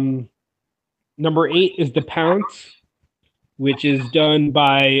 Number 8 is the Pounce, which is done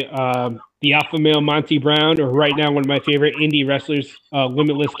by the alpha male Monty Brown, or right now one of my favorite indie wrestlers,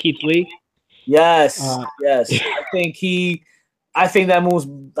 Limitless Keith Lee. Yes. I think that move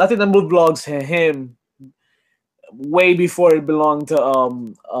belongs to him way before it belonged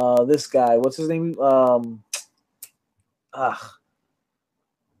to this guy. What's his name? You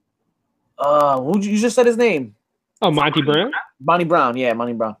just said his name? Oh, Monty Brown? Monty Brown, yeah,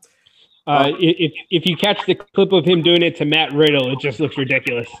 Monty Brown. If you catch the clip of him doing it to Matt Riddle, it just looks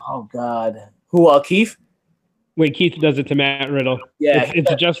ridiculous. Oh God, who? Keith? When Keith does it to Matt Riddle, yeah,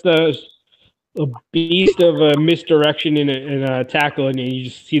 it's just a beast of a misdirection in a tackle, and you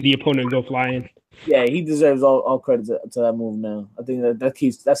just see the opponent go flying. Yeah, he deserves all credit to that move. Now, I think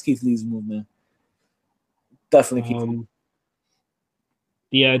that's Keith Lee's move, man. Definitely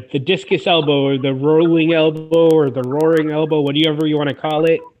Keith. The discus elbow, or the rolling elbow, or the roaring elbow, whatever you want to call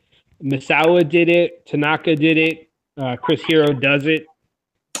it. Misawa did it. Tanaka did it. Chris Hero does it.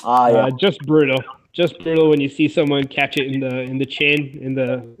 Yeah. Just brutal. Just brutal when you see someone catch it in the chin, in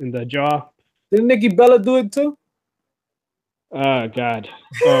the jaw. Didn't Nikki Bella do it too? Oh God.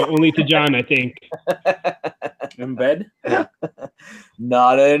 Only to John, I think. In bed?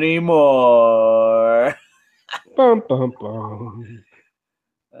 Not anymore. Bum, bum, bum.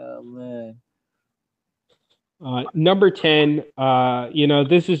 Oh man. Number 10,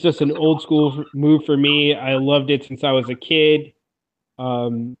 this is just an old school move for me. I loved it since I was a kid.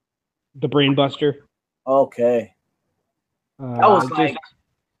 The Brainbuster. Okay. That was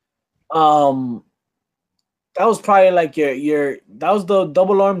that was probably like that was the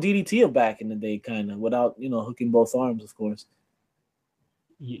double arm DDT of back in the day, kind of, without hooking both arms, of course.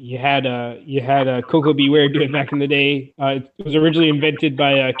 you had Coco Beware do it back in the day. It was originally invented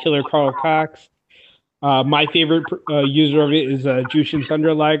by Killer Carl Cox. My favorite user of it is Jushin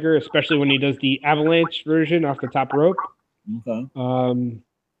Thunder Liger, especially when he does the avalanche version off the top rope. Okay. I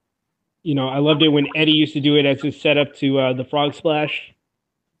loved it when Eddie used to do it as his setup to the frog splash.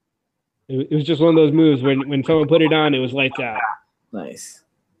 It was just one of those moves when someone put it on, it was lights out. Nice.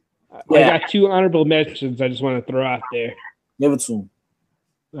 I got 2 honorable mentions I just want to throw out there. Give it to him.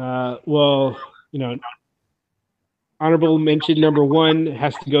 Honorable mention number 1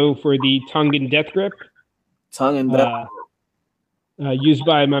 has to go for the Tongan Death Grip. Tongan Death used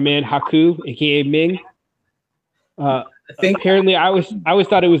by my man Haku, aka Ming. Apparently I always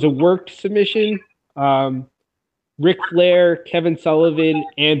thought it was a worked submission. Ric Flair, Kevin Sullivan,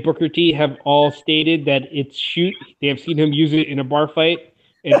 and Booker T have all stated that it's shoot. They have seen him use it in a bar fight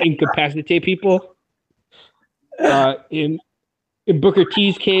and incapacitate people. In Booker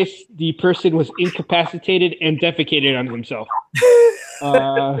T's case, the person was incapacitated and defecated on himself.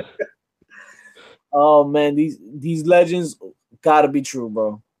 Oh man, these legends gotta be true,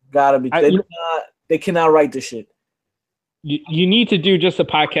 bro. Gotta be. They cannot write this shit. You need to do just a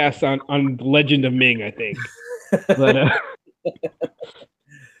podcast on the Legend of Ming, I think. But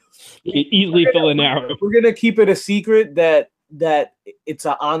easily fill an hour. We're gonna keep it a secret that it's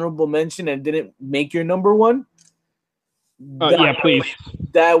an honorable mention and didn't make your number 1. Yeah, please.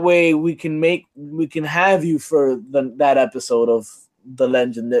 That way we can have you for that episode of the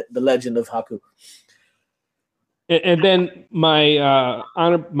legend of Haku. And then my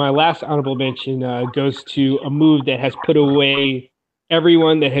last honorable mention goes to a move that has put away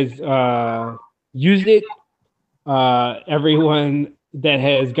everyone that has used it, everyone that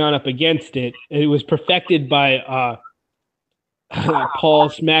has gone up against it. It was perfected by Paul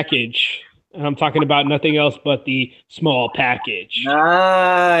Smackage. And I'm talking about nothing else but the small package.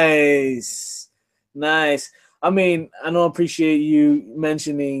 Nice. I mean, I don't appreciate you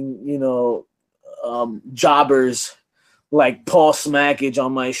mentioning, jobbers like Paul Smackage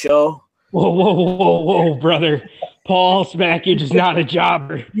on my show. Whoa, brother. Paul Smackage is not a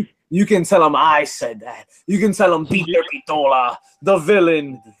jobber. You can tell him I said that. You can tell him Peter Pitola, the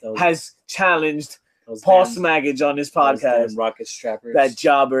villain, has challenged Paul Smackage on his podcast. Rocket strappers. That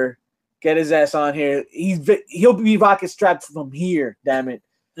jobber. Get his ass on here. He'll be rocket strapped from here, damn it.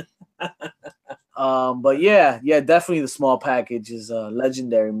 But yeah, definitely the small package is a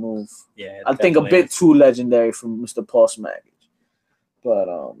legendary move. Yeah, I think a bit too legendary from Mr. Paul Smackage. But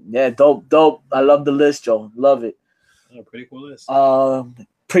yeah, dope. I love the list, Joe. Love it. Oh, pretty cool list.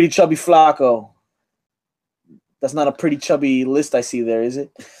 Pretty chubby Flacco. That's not a pretty chubby list I see there, is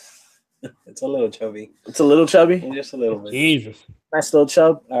it? It's a little chubby. It's a little chubby? Just a little bit. Jesus. Nice little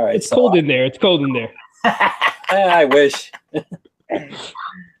chub. All right. It's cold in there. I wish.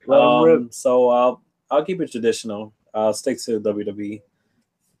 So I'll keep it traditional. I'll stick to WWE.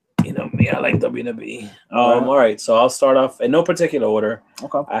 You know me, I like WWE. All right. So I'll start off in no particular order.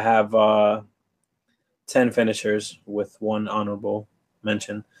 Okay. I have 10 finishers with 1 honorable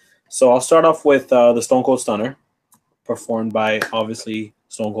mention. So I'll start off with the Stone Cold Stunner, performed by obviously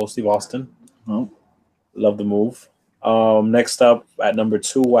Stone Cold Steve Austin. Oh. Love the move. Next up at number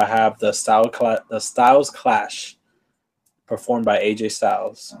 2, I have the Styles Clash, performed by AJ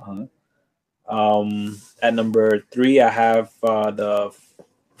Styles. At number 3, I have the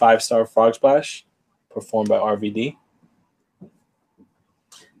 5-star Frog Splash, performed by RVD.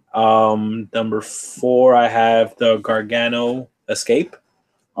 Number 4, I have the Gargano Escape,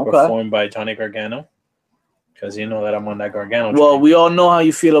 performed by Johnny Gargano. Because you know that I'm on that Gargano. Well, we all know how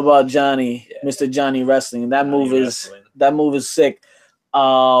you feel about Johnny, Mr. Johnny Wrestling. That move is sick.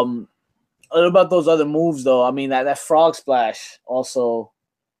 What about those other moves though? I mean that frog splash also.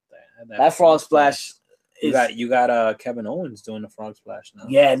 That frog splash. You got Kevin Owens doing the frog splash now.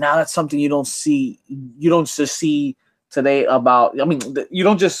 Yeah, now that's something you don't see. You don't just see today about. I mean, you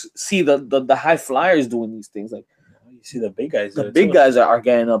don't just see the high flyers doing these things like. You see the big guys. The big guys are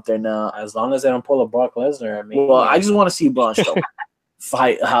getting up there now. As long as they don't pull a Brock Lesnar. I mean, I just want to see Braun Strowman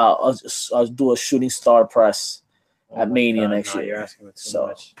fight. I'll do a shooting star press at Mania next year. You're asking for too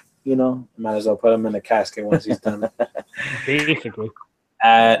much. Might as well put him in the casket once he's done. Basically.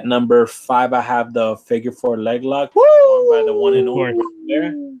 At number 5, I have the figure 4 leg lock by the one and only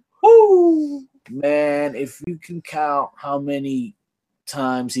there. Woo! Man, if you can count how many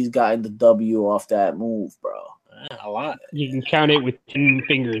times he's gotten the W off that move, bro. A lot. You can count it with 10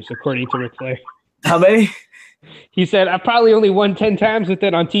 fingers, according to Ric Flair. How many? He said, I probably only won 10 times with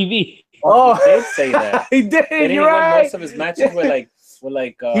it on TV. Oh, he did say that. He did. You're right. Most of his matches were like with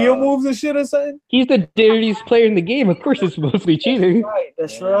like heel moves and shit or something. He's the dirtiest player in the game. Of course, it's mostly cheating. Right,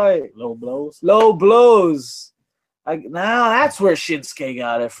 that's right. Low blows. Low blows. Now that's where Shinsuke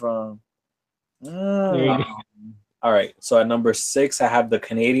got it from. There you go. All right, so at number 6, I have the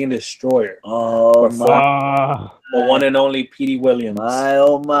Canadian Destroyer. Oh Ah. The one and only Petey Williams. my,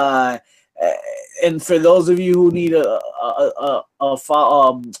 oh my! And for those of you who need a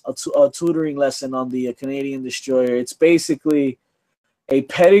tutoring lesson on the Canadian Destroyer, it's basically a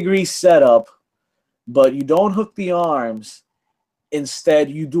pedigree setup, but you don't hook the arms.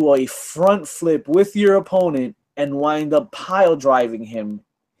 Instead, you do a front flip with your opponent and wind up pile driving him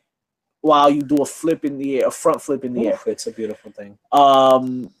while you do a flip in the air, a front flip in the air. It's a beautiful thing.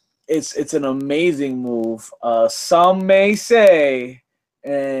 It's an amazing move. Some may say,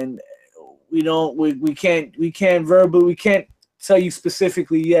 and we can't tell you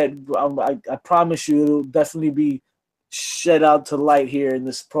specifically yet. I promise you, it'll definitely be shed out to light here in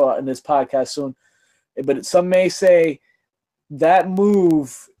this podcast soon. But some may say that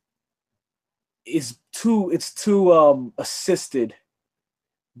move is too assisted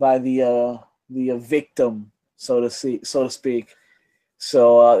by the victim, so to speak.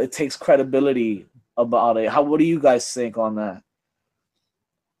 So it takes credibility about it. What do you guys think on that?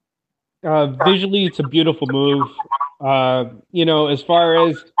 Visually, it's a beautiful move. As far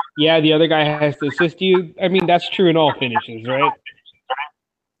as the other guy has to assist you. I mean, that's true in all finishes, right?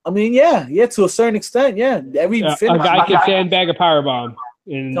 I mean, yeah, to a certain extent, yeah. Every a finish, guy can sandbag a powerbomb.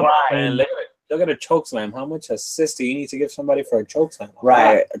 Look at a choke slam. How much assist do you need to give somebody for a choke slam?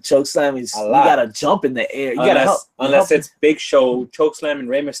 Right, a choke slam is you gotta jump in the air. Unless it's Big Show choke slam and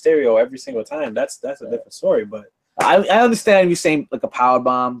Rey Mysterio every single time. That's a different story. But I understand you saying like a power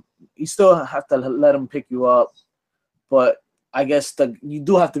bomb. You still have to let them pick you up, but I guess you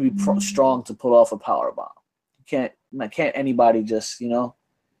do have to be strong to pull off a power bomb. Can't anybody just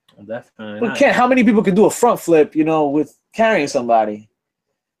definitely not. How many people can do a front flip with carrying somebody?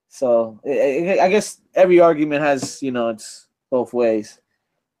 So I guess every argument has it's both ways.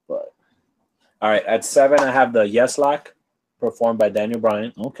 But all right, at 7 I have the Yes Lock performed by Daniel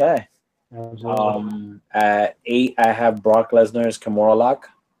Bryan. Okay. At 8 I have Brock Lesnar's Kimura Lock.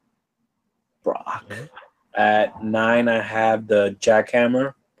 Brock. At 9 I have the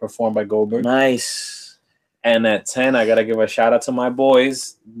Jackhammer performed by Goldberg. Nice. And at 10 I gotta give a shout out to my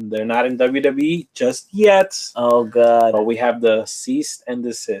boys. They're not in WWE just yet. Oh god. But we have the Cease and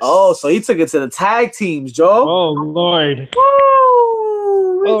Desist. Oh, so he took it to the tag teams, Joe. Oh Lord.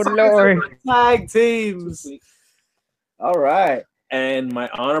 Woo! Oh Lord. Tag teams. All right. And my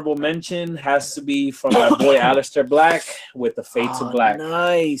honorable mention has to be from my boy Aleister Black with the Fade to Black.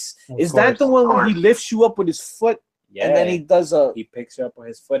 Nice. Is that the one where he lifts you up with his foot? Yeah. And then he picks you up with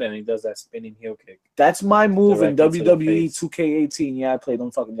his foot and he does that spinning heel kick. That's my move in WWE 2K18. Yeah, I played.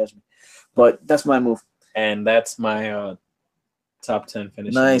 Don't fucking judge me. But that's my move. And that's my top 10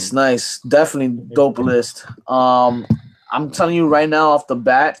 finish. Nice. Definitely dope list. I'm telling you right now off the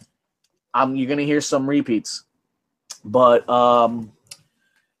bat, you're gonna hear some repeats. But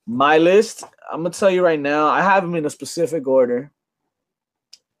my list, I'm gonna tell you right now, I have them in a specific order.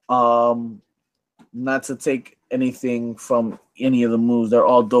 Not to take anything from any of the moves, they're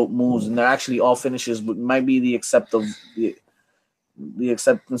all dope moves, and they're actually all finishes. But might be the acceptance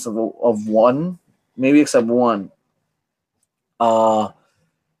of one, maybe except one. But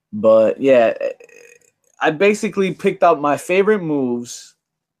yeah, I basically picked out my favorite moves,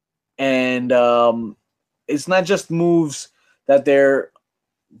 and it's not just moves that they're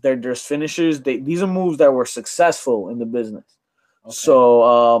just finishers. These are moves that were successful in the business. Okay.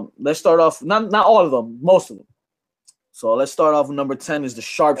 So let's start off. Not all of them, most of them. So let's start off with number 10 is the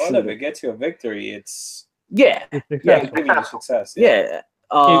sharpshooter. Well, if it gets you a victory, it's it's giving you success. Yeah.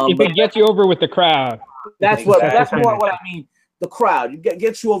 If it gets you over with the crowd, that's more what I mean. The crowd,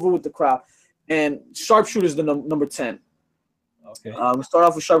 gets you over with the crowd, and sharpshooter is the number 10. Okay. We start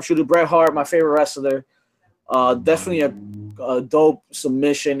off with sharpshooter. Bret Hart, my favorite wrestler. Definitely a dope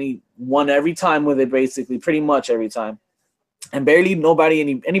submission. He won every time with it, basically, pretty much every time. And barely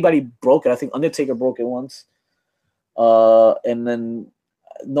anybody broke it. I think Undertaker broke it once. And then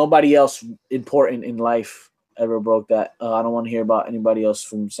nobody else important in life ever broke that. I don't want to hear about anybody else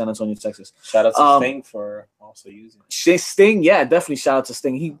from San Antonio, Texas. Shout out to Sting for also using it. Sting, yeah, definitely shout out to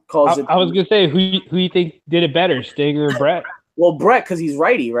Sting. He calls it. I was gonna say, who you think did it better, Sting or Bret? Well, Bret, because he's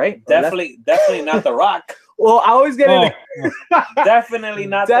righty, right? Definitely not The Rock. Well, I always get it. Definitely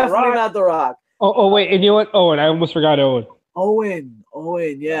not The Rock. Definitely not The Rock. Oh, wait, and you know what? Owen, I almost forgot Owen.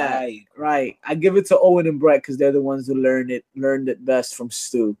 Owen, yeah, right. I give it to Owen and Bret because they're the ones who learned it best from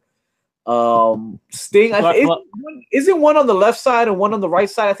Stu. Sting, isn't one on the left side and one on the right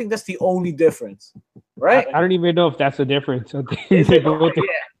side? I think that's the only difference, right? I don't even know if that's a difference. I think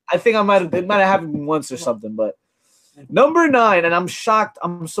I think it might have happened once or something. But number 9, and I'm shocked.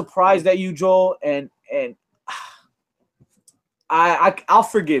 I'm surprised at you, Joel, and I'll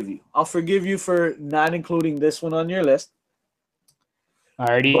forgive you. I'll forgive you for not including this one on your list. I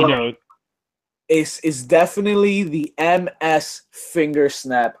already know. It's definitely the MS finger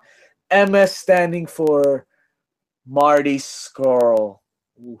snap. MS standing for Marty Scurll.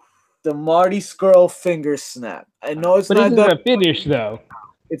 The Marty Scurll finger snap. I know it's not a finish, though.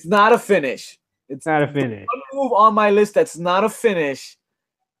 It's not a finish. It's not a finish. One move on my list that's not a finish,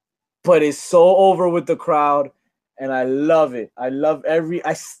 but it's so over with the crowd, and I love it.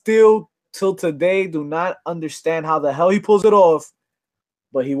 I still, till today, do not understand how the hell he pulls it off,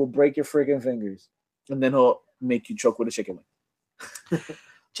 but he will break your freaking fingers, and then he'll make you choke with a chicken wing.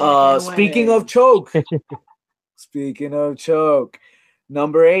 Speaking of choke,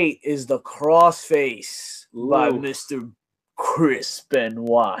 number 8 is the crossface by Mr. Chris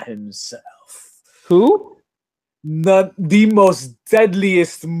Benoit himself. Who? The most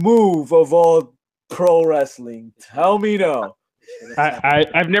deadliest move of all pro wrestling. Tell me no.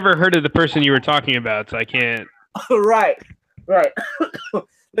 I've never heard of the person you were talking about, so I can't. Right.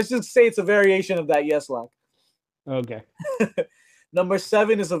 Let's just say it's a variation of that. Yes, Lock. Okay. Number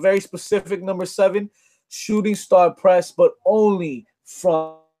 7 is a very specific number 7, shooting star press, but only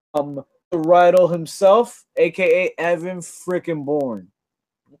from the Riddle himself, aka Evan frickin' Bourne.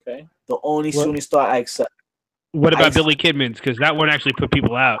 Okay. The only shooting star I accept. What about Billy Kidman's? Because that one actually put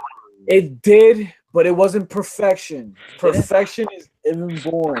people out. It did, but it wasn't perfection. Perfection is Evan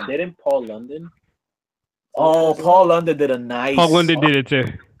Bourne. Didn't Paul London? Oh, Paul London did a nice. Paul London did it too.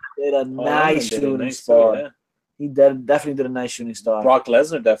 Did a nice shooting star. Yeah. He definitely did a nice shooting star. Brock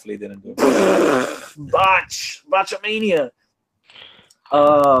Lesnar definitely didn't do it. Botchamania.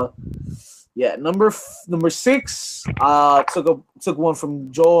 Yeah, number 6. Took one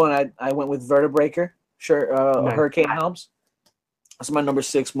from Joel, and I went with Vertebreaker. Sure, nice. Hurricane Helms. That's my number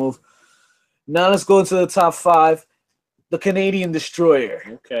 6 move. Now let's go into the top 5. The Canadian Destroyer.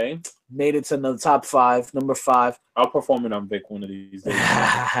 Okay. Made it to the top 5. Number 5. I'll perform it on Vic one of these days.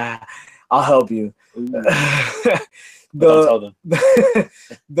 I'll help you. Don't tell them.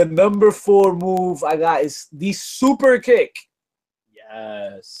 The number 4 move I got is the super kick.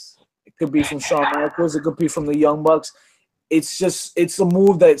 Yes. It could be from Shawn Michaels. It could be from the Young Bucks. It's a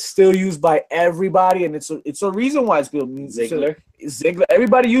move that's still used by everybody, and it's a reason why it's built. Ziggler.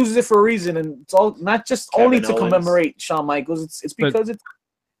 Everybody uses it for a reason, and it's all not just Kevin only to commemorate Shawn Michaels. It's because it's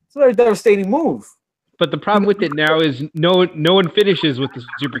a very devastating move. But the problem with it now is no one finishes with the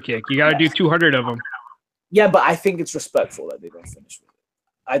super kick. You got to do 200 of them. Yeah, but I think it's respectful that they don't finish with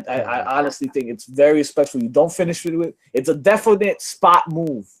it. I honestly think it's very respectful. You don't finish with it. It's a definite spot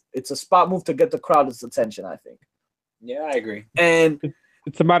move. It's a spot move to get the crowd's attention, I think. Yeah, I agree. And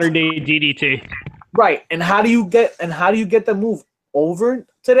it's a modern day DDT. Right. And how do you get the move over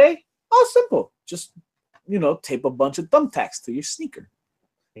today? Oh, simple. Just tape a bunch of thumbtacks to your sneaker.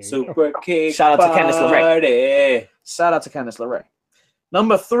 Super kick. Shout out to Candice LeRae. Shout out to Candice LeRae.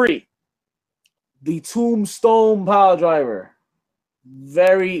 Number 3, the Tombstone Pile Driver.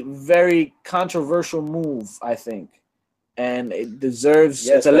 Very, very controversial move, I think. And it deserves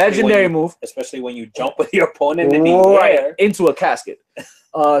it's a legendary move. Especially when you jump with your opponent in the air. Into a casket.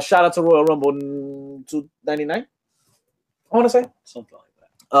 Shout out to Royal Rumble 299. I want to say. Something like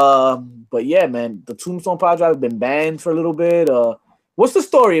that. But yeah, man, the Tombstone Pile Driver has been banned for a little bit. What's the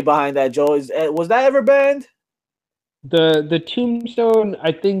story behind that, Joe? Was that ever banned? The Tombstone,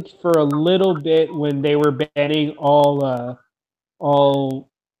 I think, for a little bit when they were banning all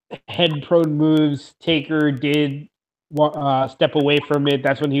head-prone moves, Taker did step away from it.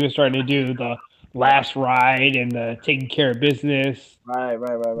 That's when he was starting to do the last ride and the taking care of business. Right.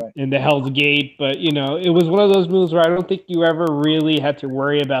 And the Hell's Gate. But, it was one of those moves where I don't think you ever really had to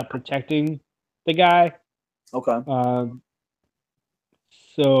worry about protecting the guy. Okay.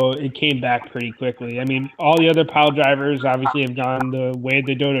 So it came back pretty quickly. I mean, all the other pile drivers obviously have gone the way of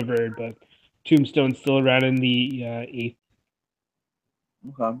the Donaverd, but Tombstone's still around in the 8th.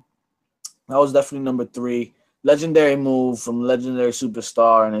 Okay. That was definitely number 3. Legendary move from legendary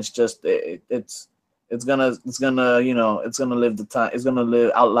superstar, and it's just it's gonna live the time. It's gonna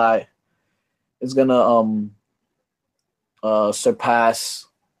outlie. It's gonna surpass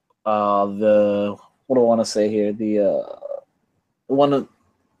the what do I want to say here? I want to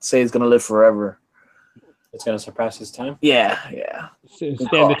say it's gonna live forever. It's gonna surpass his time. Yeah. Stand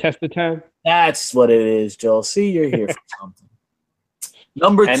the test of time. That's what it is, Joel. See, you're here for something.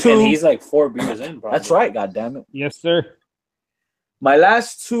 Number two, and he's like 4 beers in. Probably. That's right. God damn it. Yes, sir. My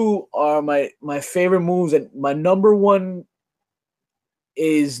last two are my favorite moves, and my number one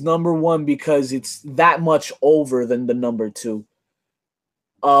is number one because it's that much over than the number two.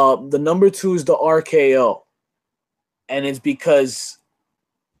 The number two is the RKO, and it's because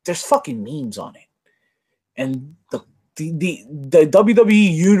there's fucking memes on it, and the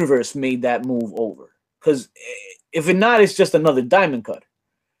WWE universe made that move over. Because if it not, it's just another diamond cutter.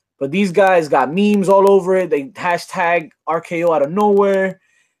 But these guys got memes all over it. They hashtag RKO out of nowhere.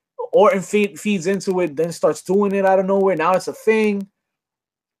 Orton feeds into it, then starts doing it out of nowhere. Now it's a thing,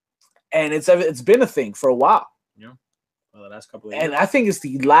 and it's been a thing for a while. Yeah, well, the last couple of years. And I think it's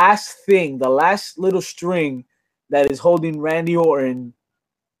the last thing, the last little string that is holding Randy Orton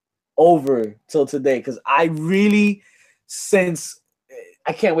over till today. Because I really,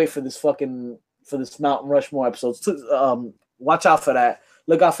 I can't wait for this Mountain Rushmore episodes. Watch out for that.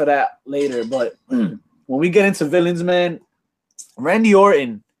 Look out for that later. But when we get into villains, man, Randy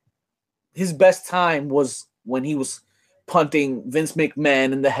Orton, his best time was when he was punting Vince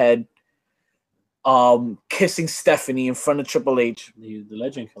McMahon in the head, kissing Stephanie in front of Triple H. The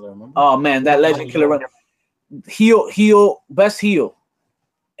Legend Killer, remember? Oh man, that Legend Killer run. Best heel.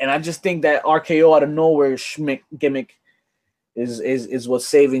 And I just think that RKO out of nowhere Schmick gimmick is what's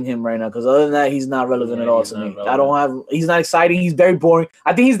saving him right now. Because other than that, he's not relevant at all to me. He's not exciting. He's very boring.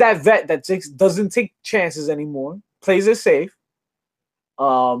 I think he's that vet that doesn't take chances anymore. Plays it safe.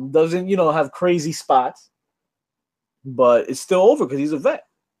 Doesn't have crazy spots. But it's still over because he's a vet.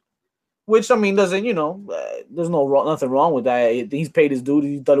 Which I mean doesn't there's nothing wrong with that. He's paid his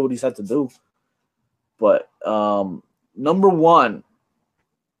duty. He's done what he's had to do. But number one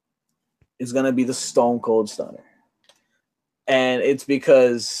is gonna be the Stone Cold Stunner. And it's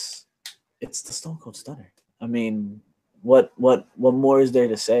because it's the Stone Cold Stunner. I mean, what more is there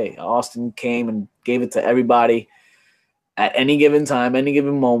to say? Austin came and gave it to everybody at any given time, any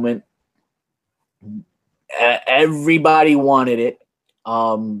given moment. Everybody wanted it.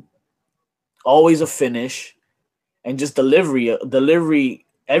 Always a finish, and just delivery.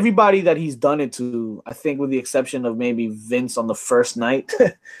 Everybody that he's done it to, I think, with the exception of maybe Vince on the first night.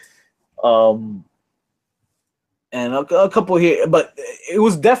 And a couple here, but it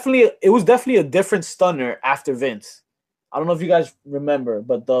was definitely a different stunner after Vince. I don't know if you guys remember,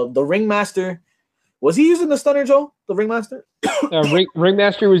 but the Ringmaster, was he using the stunner, Joe? The Ringmaster?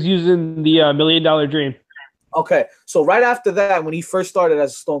 Ringmaster was using the $1 Million Dream. Okay, so right after that, when he first started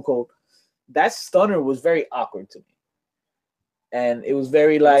as Stone Cold, that stunner was very awkward to me, and it was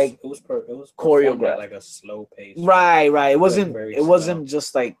very it was choreographed, like a slow pace. Right. It wasn't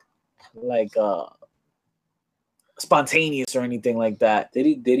just like spontaneous or anything like that. Did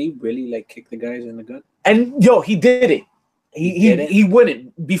he really like kick the guys in the gut? And he did it. He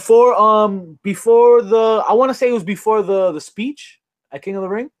wouldn't before the, I want to say it was before the speech at King of the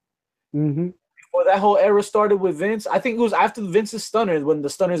Ring. Mm-hmm. Before that whole era started with Vince. I think it was after Vince's stunner when the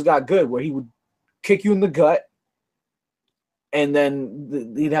stunners got good, where he would kick you in the gut, and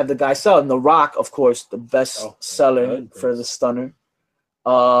then he'd have the guy sell. And The Rock, of course, the best seller for the stunner.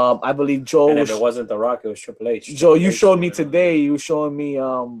 I believe Joe. And if it wasn't The Rock, it was Triple H. Joe, you showed me today. You were showing me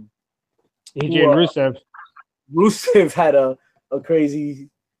AJ and Rusev had a crazy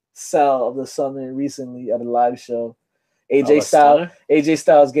sell of the stunner recently at a live show. AJ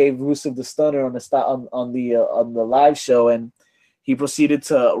Styles gave Rusev the stunner on the live show, and he proceeded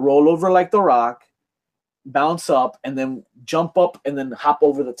to roll over like The Rock, bounce up, and then jump up, and then hop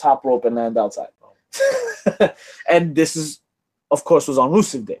over the top rope and land outside. And this is, of course, was on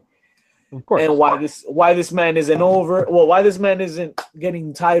Rusev Day. Of course. And why this man isn't over? Well, why this man isn't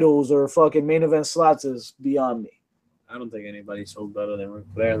getting titles or fucking main event slots is beyond me. I don't think anybody's so better than Ric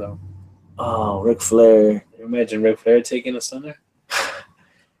Flair, though. Oh, Ric Flair. Imagine Ric Flair taking a stunner.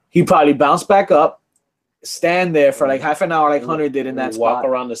 He probably bounced back up, stand there for like half an hour like Hunter did in that spot. Walk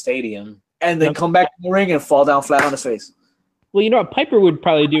around the stadium. And then come back in the ring and fall down flat on his face. Well, you know what? Piper would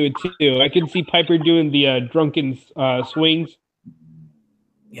probably do it too. I can see Piper doing the drunken swings.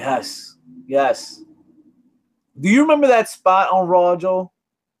 Yes. Do you remember that spot on Raw, Joe?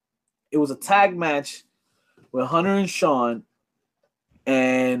 It was a tag match with Hunter and Shawn.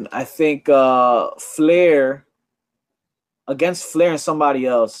 And I think Flair against Flair and somebody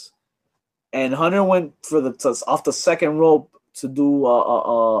else. And Hunter went for off the second rope to do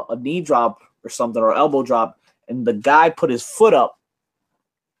a knee drop or something, or elbow drop. And the guy put his foot up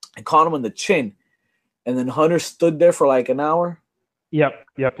and caught him in the chin. And then Hunter stood there for like an hour. Yep.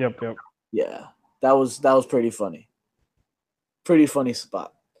 Yeah, that was pretty funny. Pretty funny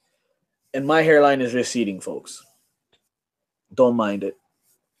spot. And my hairline is receding, folks. Don't mind it.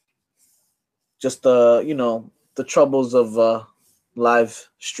 just the troubles of live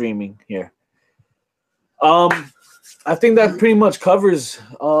streaming here. I think that pretty much covers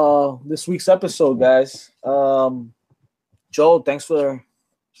this week's episode, guys. Joel, thanks for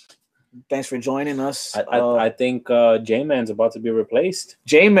joining us. I think J-Man's about to be replaced.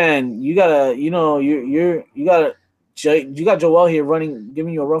 J-Man, you gotta, you got Joel here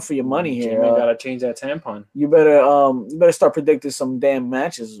giving you a run for your money here. J-Man gotta change that tampon. You better start predicting some damn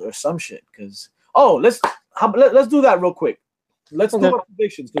matches or some shit. Let's do that real quick. Let's do our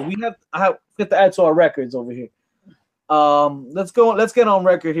predictions because I have to add to our records over here. Let's get on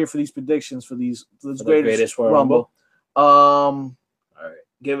record here for these predictions for this greatest Rumble. All right,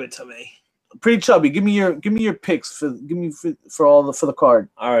 give it to me. Pretty chubby. Give me your picks for the card.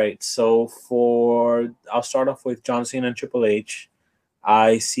 All right, so I'll start off with John Cena and Triple H.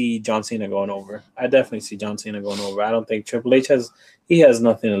 I see John Cena going over. I definitely see John Cena going over. I don't think Triple H has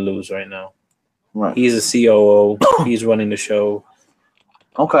nothing to lose right now. Right. He's a COO. He's running the show.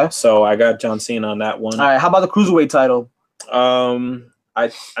 Okay. So I got John Cena on that one. All right. How about the Cruiserweight title?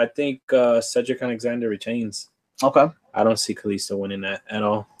 I think Cedric Alexander retains. Okay. I don't see Kalisto winning that at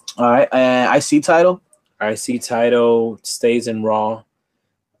all. All right. IC title? IC title stays in Raw.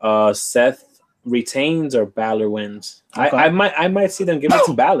 Seth retains or Balor wins. Okay. I might see them give it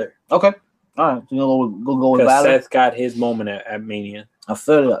to Balor. Okay. All right. So you'll go with Balor? Seth got his moment at Mania. I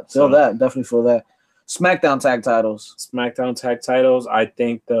feel that. Definitely feel that. SmackDown tag titles. I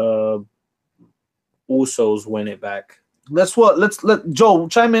think the Usos win it back. Let's let Joe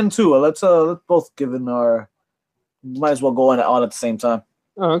chime in too. Let's both give in our. Might as well go in all at the same time.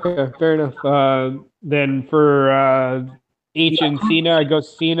 Oh, okay, fair enough. Then for H and Cena, I go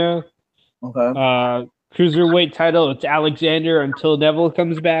Cena. Okay. Cruiserweight title, it's Alexander until Neville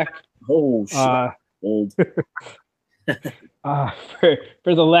comes back. Oh shit. Old.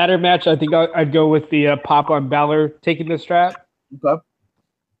 For the ladder match, I think I'd go with the pop on Balor taking the strap. Okay.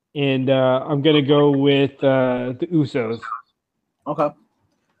 And I'm going to go with the Usos. Okay.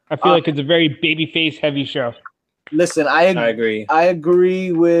 I feel like it's a very babyface heavy show. Listen, I agree. I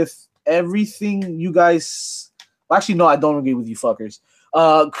agree with everything you guys. Well, actually, no, I don't agree with you fuckers.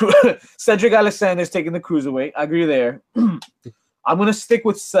 Cedric Alexander's taking the Cruiserweight. I agree there. I'm going to stick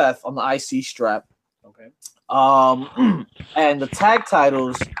with Seth on the IC strap. Okay. And the tag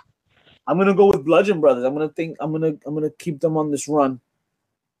titles, I'm gonna go with Bludgeon Brothers. I'm gonna keep them on this run.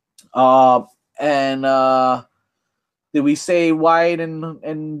 Did we say Wyatt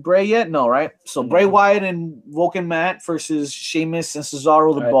and Bray yet? No, right? So Bray Wyatt and Vulcan Matt versus Sheamus and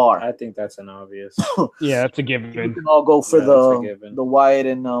Cesaro the Bar. I think that's an obvious. Yeah, that's a given. We can all go for the Wyatt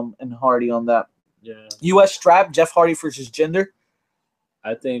and Hardy on that. Yeah. US strap, Jeff Hardy versus Jinder.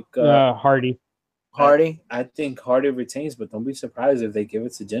 I think Hardy. I think Hardy retains, but don't be surprised if they give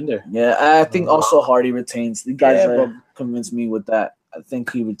it to Jinder. Yeah, I think also Hardy retains. The guys convinced me with that. I think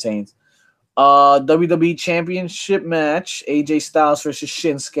he retains. WWE Championship match, AJ Styles versus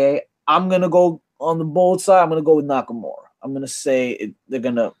Shinsuke. I'm going to go on the bold side. I'm going to go with Nakamura. I'm going to say they're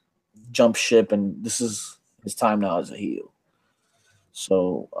going to jump ship, and this is his time now as a heel.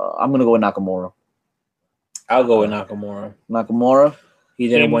 So I'm going to go with Nakamura. I'll go with Nakamura. Nakamura? He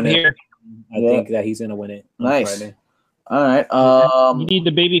didn't win it. I think that he's going to win it on nice. Friday. All right. You need the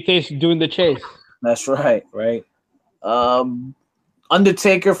babyface doing the chase. That's right. Right.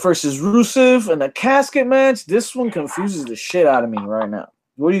 Undertaker versus Rusev in a casket match. This one confuses the shit out of me right now.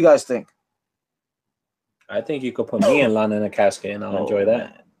 What do you guys think? I think you could put me and Lana in a casket, and I'll enjoy that.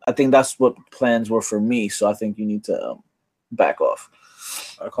 Man. I think that's what plans were for me, so I think you need to back off.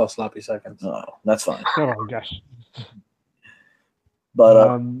 I call sloppy seconds. No, that's fine. Oh gosh.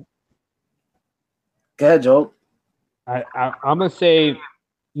 But go ahead, Joe. I'm gonna say,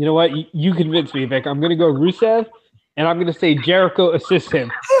 you know what? You convinced me, Vic. I'm gonna go Rusev, and I'm gonna say Jericho assists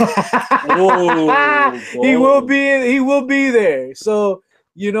him. He will be there. So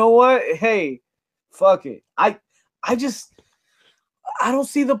you know what? Hey, fuck it. I don't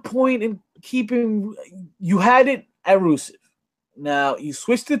see the point in keeping. You had it at Rusev. Now you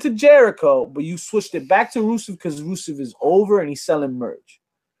switched it to Jericho, but you switched it back to Rusev because Rusev is over and he's selling merch.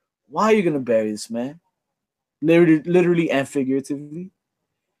 Why are you gonna bury this man? Literally and figuratively.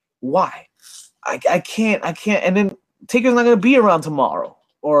 Why? I can't. And then Taker's not gonna be around tomorrow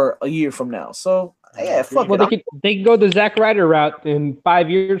or a year from now. So yeah, fuck well, it. They can go the Zack Ryder route. In 5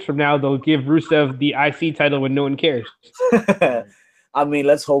 years from now, they'll give Rusev the IC title when no one cares. I mean,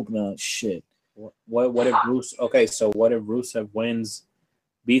 let's hope not. Shit. What if Rusev? Okay, so what if Rusev wins,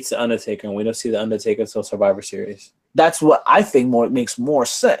 beats the Undertaker, and we don't see the Undertaker until Survivor Series? That's what I think makes more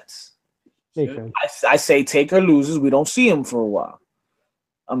sense. I say Taker loses. We don't see him for a while.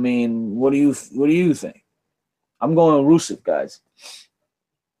 I mean, what do you think? I'm going Rusev, guys.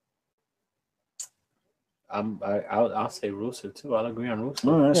 I'll say Rusev too. I'll agree on Rusev.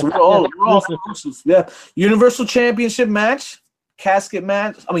 All right, so we're all for Rusev. Yeah, Universal Championship match,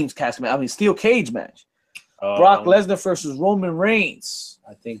 steel cage match. Brock Lesnar versus Roman Reigns.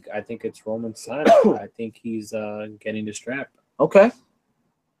 I think it's Roman Simon. I think he's getting the strap. Okay.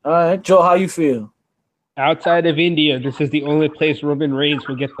 All right, Joe, how you feel? Outside of India, this is the only place Roman Reigns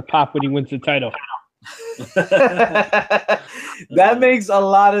will get the pop when he wins the title. That makes a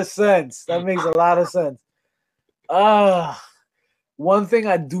lot of sense. One thing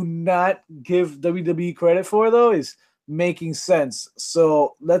I do not give WWE credit for, though, is making sense.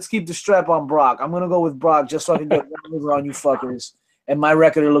 So let's keep the strap on Brock. I'm going to go with Brock just so I can get one over on you fuckers and my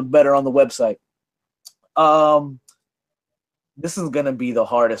record will look better on the website. This is going to be the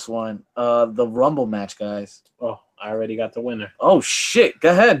hardest one. The Rumble match, guys. Oh, I already got the winner. Oh, shit.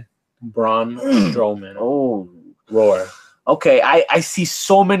 Go ahead. Braun Strowman. Oh. Roar. Okay, I see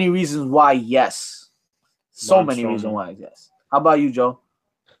so many reasons why yes. So many reasons why yes. How about you, Joe?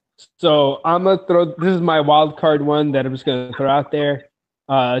 So I'm going to throw – this is my wild card one that I'm just going to throw out there.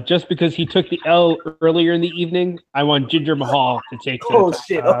 Just because he took the L earlier in the evening, I want Jinder Mahal to take that. Oh,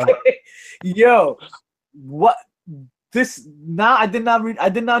 shit. Okay. Yo, what – this now I did not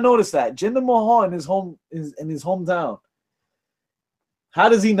notice that Jinder Mahal in his hometown. How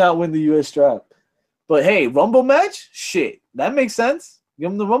does he not win the US strap? But hey, Rumble match, shit, that makes sense.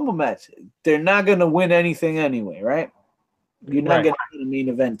 Give him the Rumble match. They're not gonna win anything anyway, right? You're not gonna win a main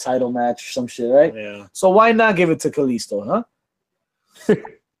event title match or some shit, right? Yeah. So why not give it to Kalisto, huh?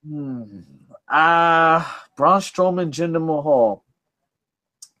 Braun Strowman, Jinder Mahal.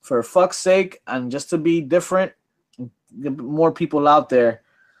 For fuck's sake, and just to be different. Get more people out there.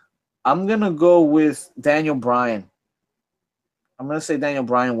 I'm gonna go with Daniel Bryan. I'm gonna say Daniel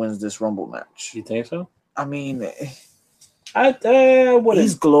Bryan wins this Rumble match. You think so? I mean,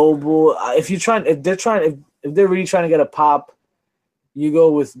 he's global. If they're really trying to get a pop, you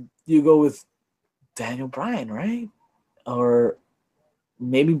go with Daniel Bryan, right? Or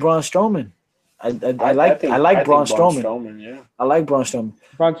maybe Braun Strowman. I like Braun Strowman. Yeah, I like Braun Strowman.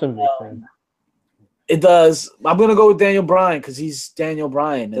 Braun's a big friend. It does. I'm gonna go with Daniel Bryan because he's Daniel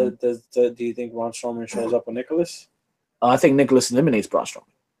Bryan. Do you think Braun Strowman shows up with Nicholas? I think Nicholas eliminates Braun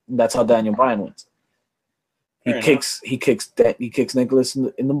Strowman. That's how Daniel Bryan wins. He kicks Nicholas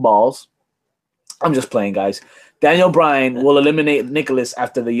in the balls. I'm just playing, guys. Daniel Bryan will eliminate Nicholas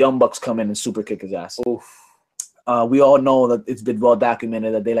after the Young Bucks come in and super kick his ass. Oof. We all know that it's been well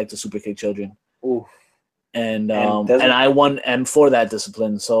documented that they like to super kick children. Oof. And I am for that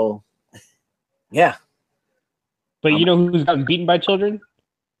discipline. So. Yeah. But you know who's gotten beaten by children?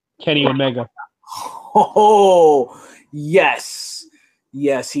 Kenny Omega. Oh, yes.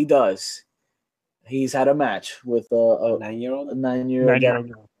 Yes, he does. He's had a match with a 9-year-old? A 9-year-old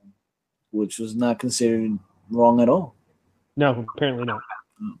girl, which was not considered wrong at all. No, apparently not.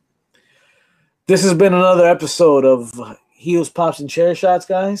 This has been another episode of Heels, Pops, and Chair Shots,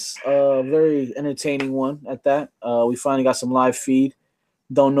 guys. Very entertaining one at that. We finally got some live feed.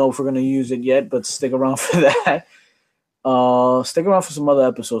 Don't know if we're going to use it yet, but stick around for that. Stick around for some other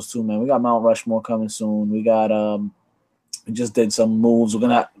episodes too, man. We got Mount Rushmore coming soon. We got we just did some moves. We're going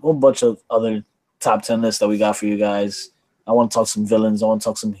to have a whole bunch of other top 10 lists that we got for you guys. I want to talk some villains. I want to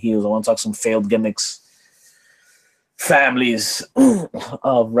talk some heels. I want to talk some failed gimmicks, families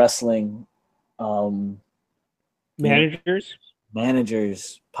of wrestling,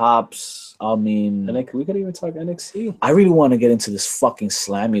 managers, pops. I mean, we could even talk NXT. I really want to get into this fucking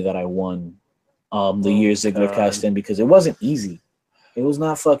Slammy that I won the year Ziggler cashed in because it wasn't easy. It was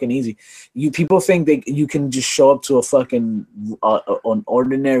not fucking easy. People think you can just show up to a fucking an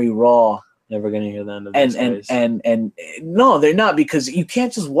ordinary Raw. Never gonna hear the end of this. And no, they're not, because you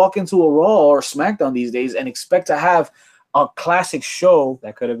can't just walk into a Raw or SmackDown these days and expect to have a classic show.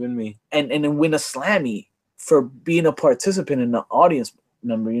 That could have been me. And then win a Slammy for being a participant in the audience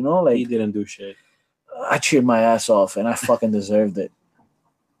member, you know? Like, he didn't do shit. I cheered my ass off and I fucking deserved it.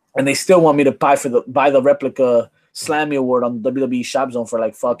 And they still want me to buy the replica Slammy award on WWE Shop Zone for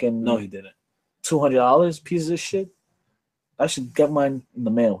like fucking no, he didn't. $200 pieces of shit. I should get mine in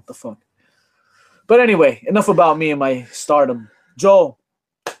the mail. What the fuck? But anyway, enough about me and my stardom. Joel,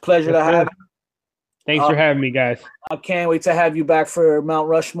 pleasure to have you. Thanks for having me, guys. I can't wait to have you back for Mount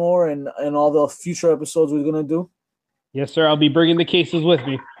Rushmore and all the future episodes we're gonna do. Yes, sir. I'll be bringing the cases with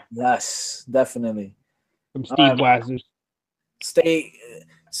me. Yes, definitely. From Steve Blazers.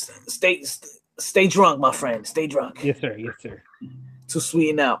 Stay drunk, my friend. Stay drunk. Yes, sir. Yes, sir. To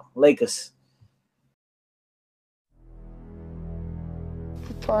sweeten out. Lakers.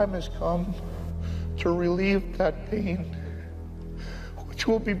 The time has come to relieve that pain, which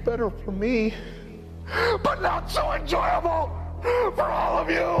will be better for me, but not so enjoyable for all of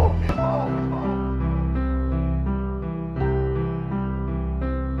you.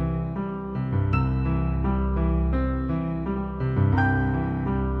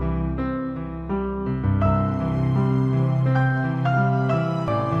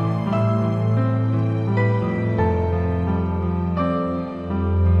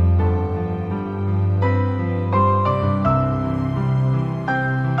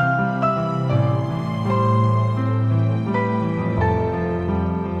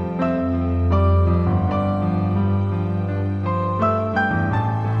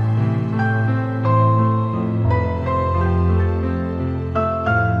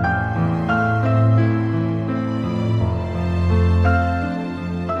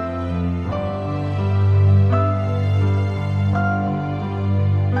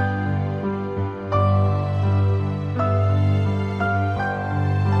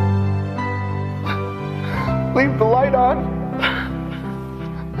 Leave the light on.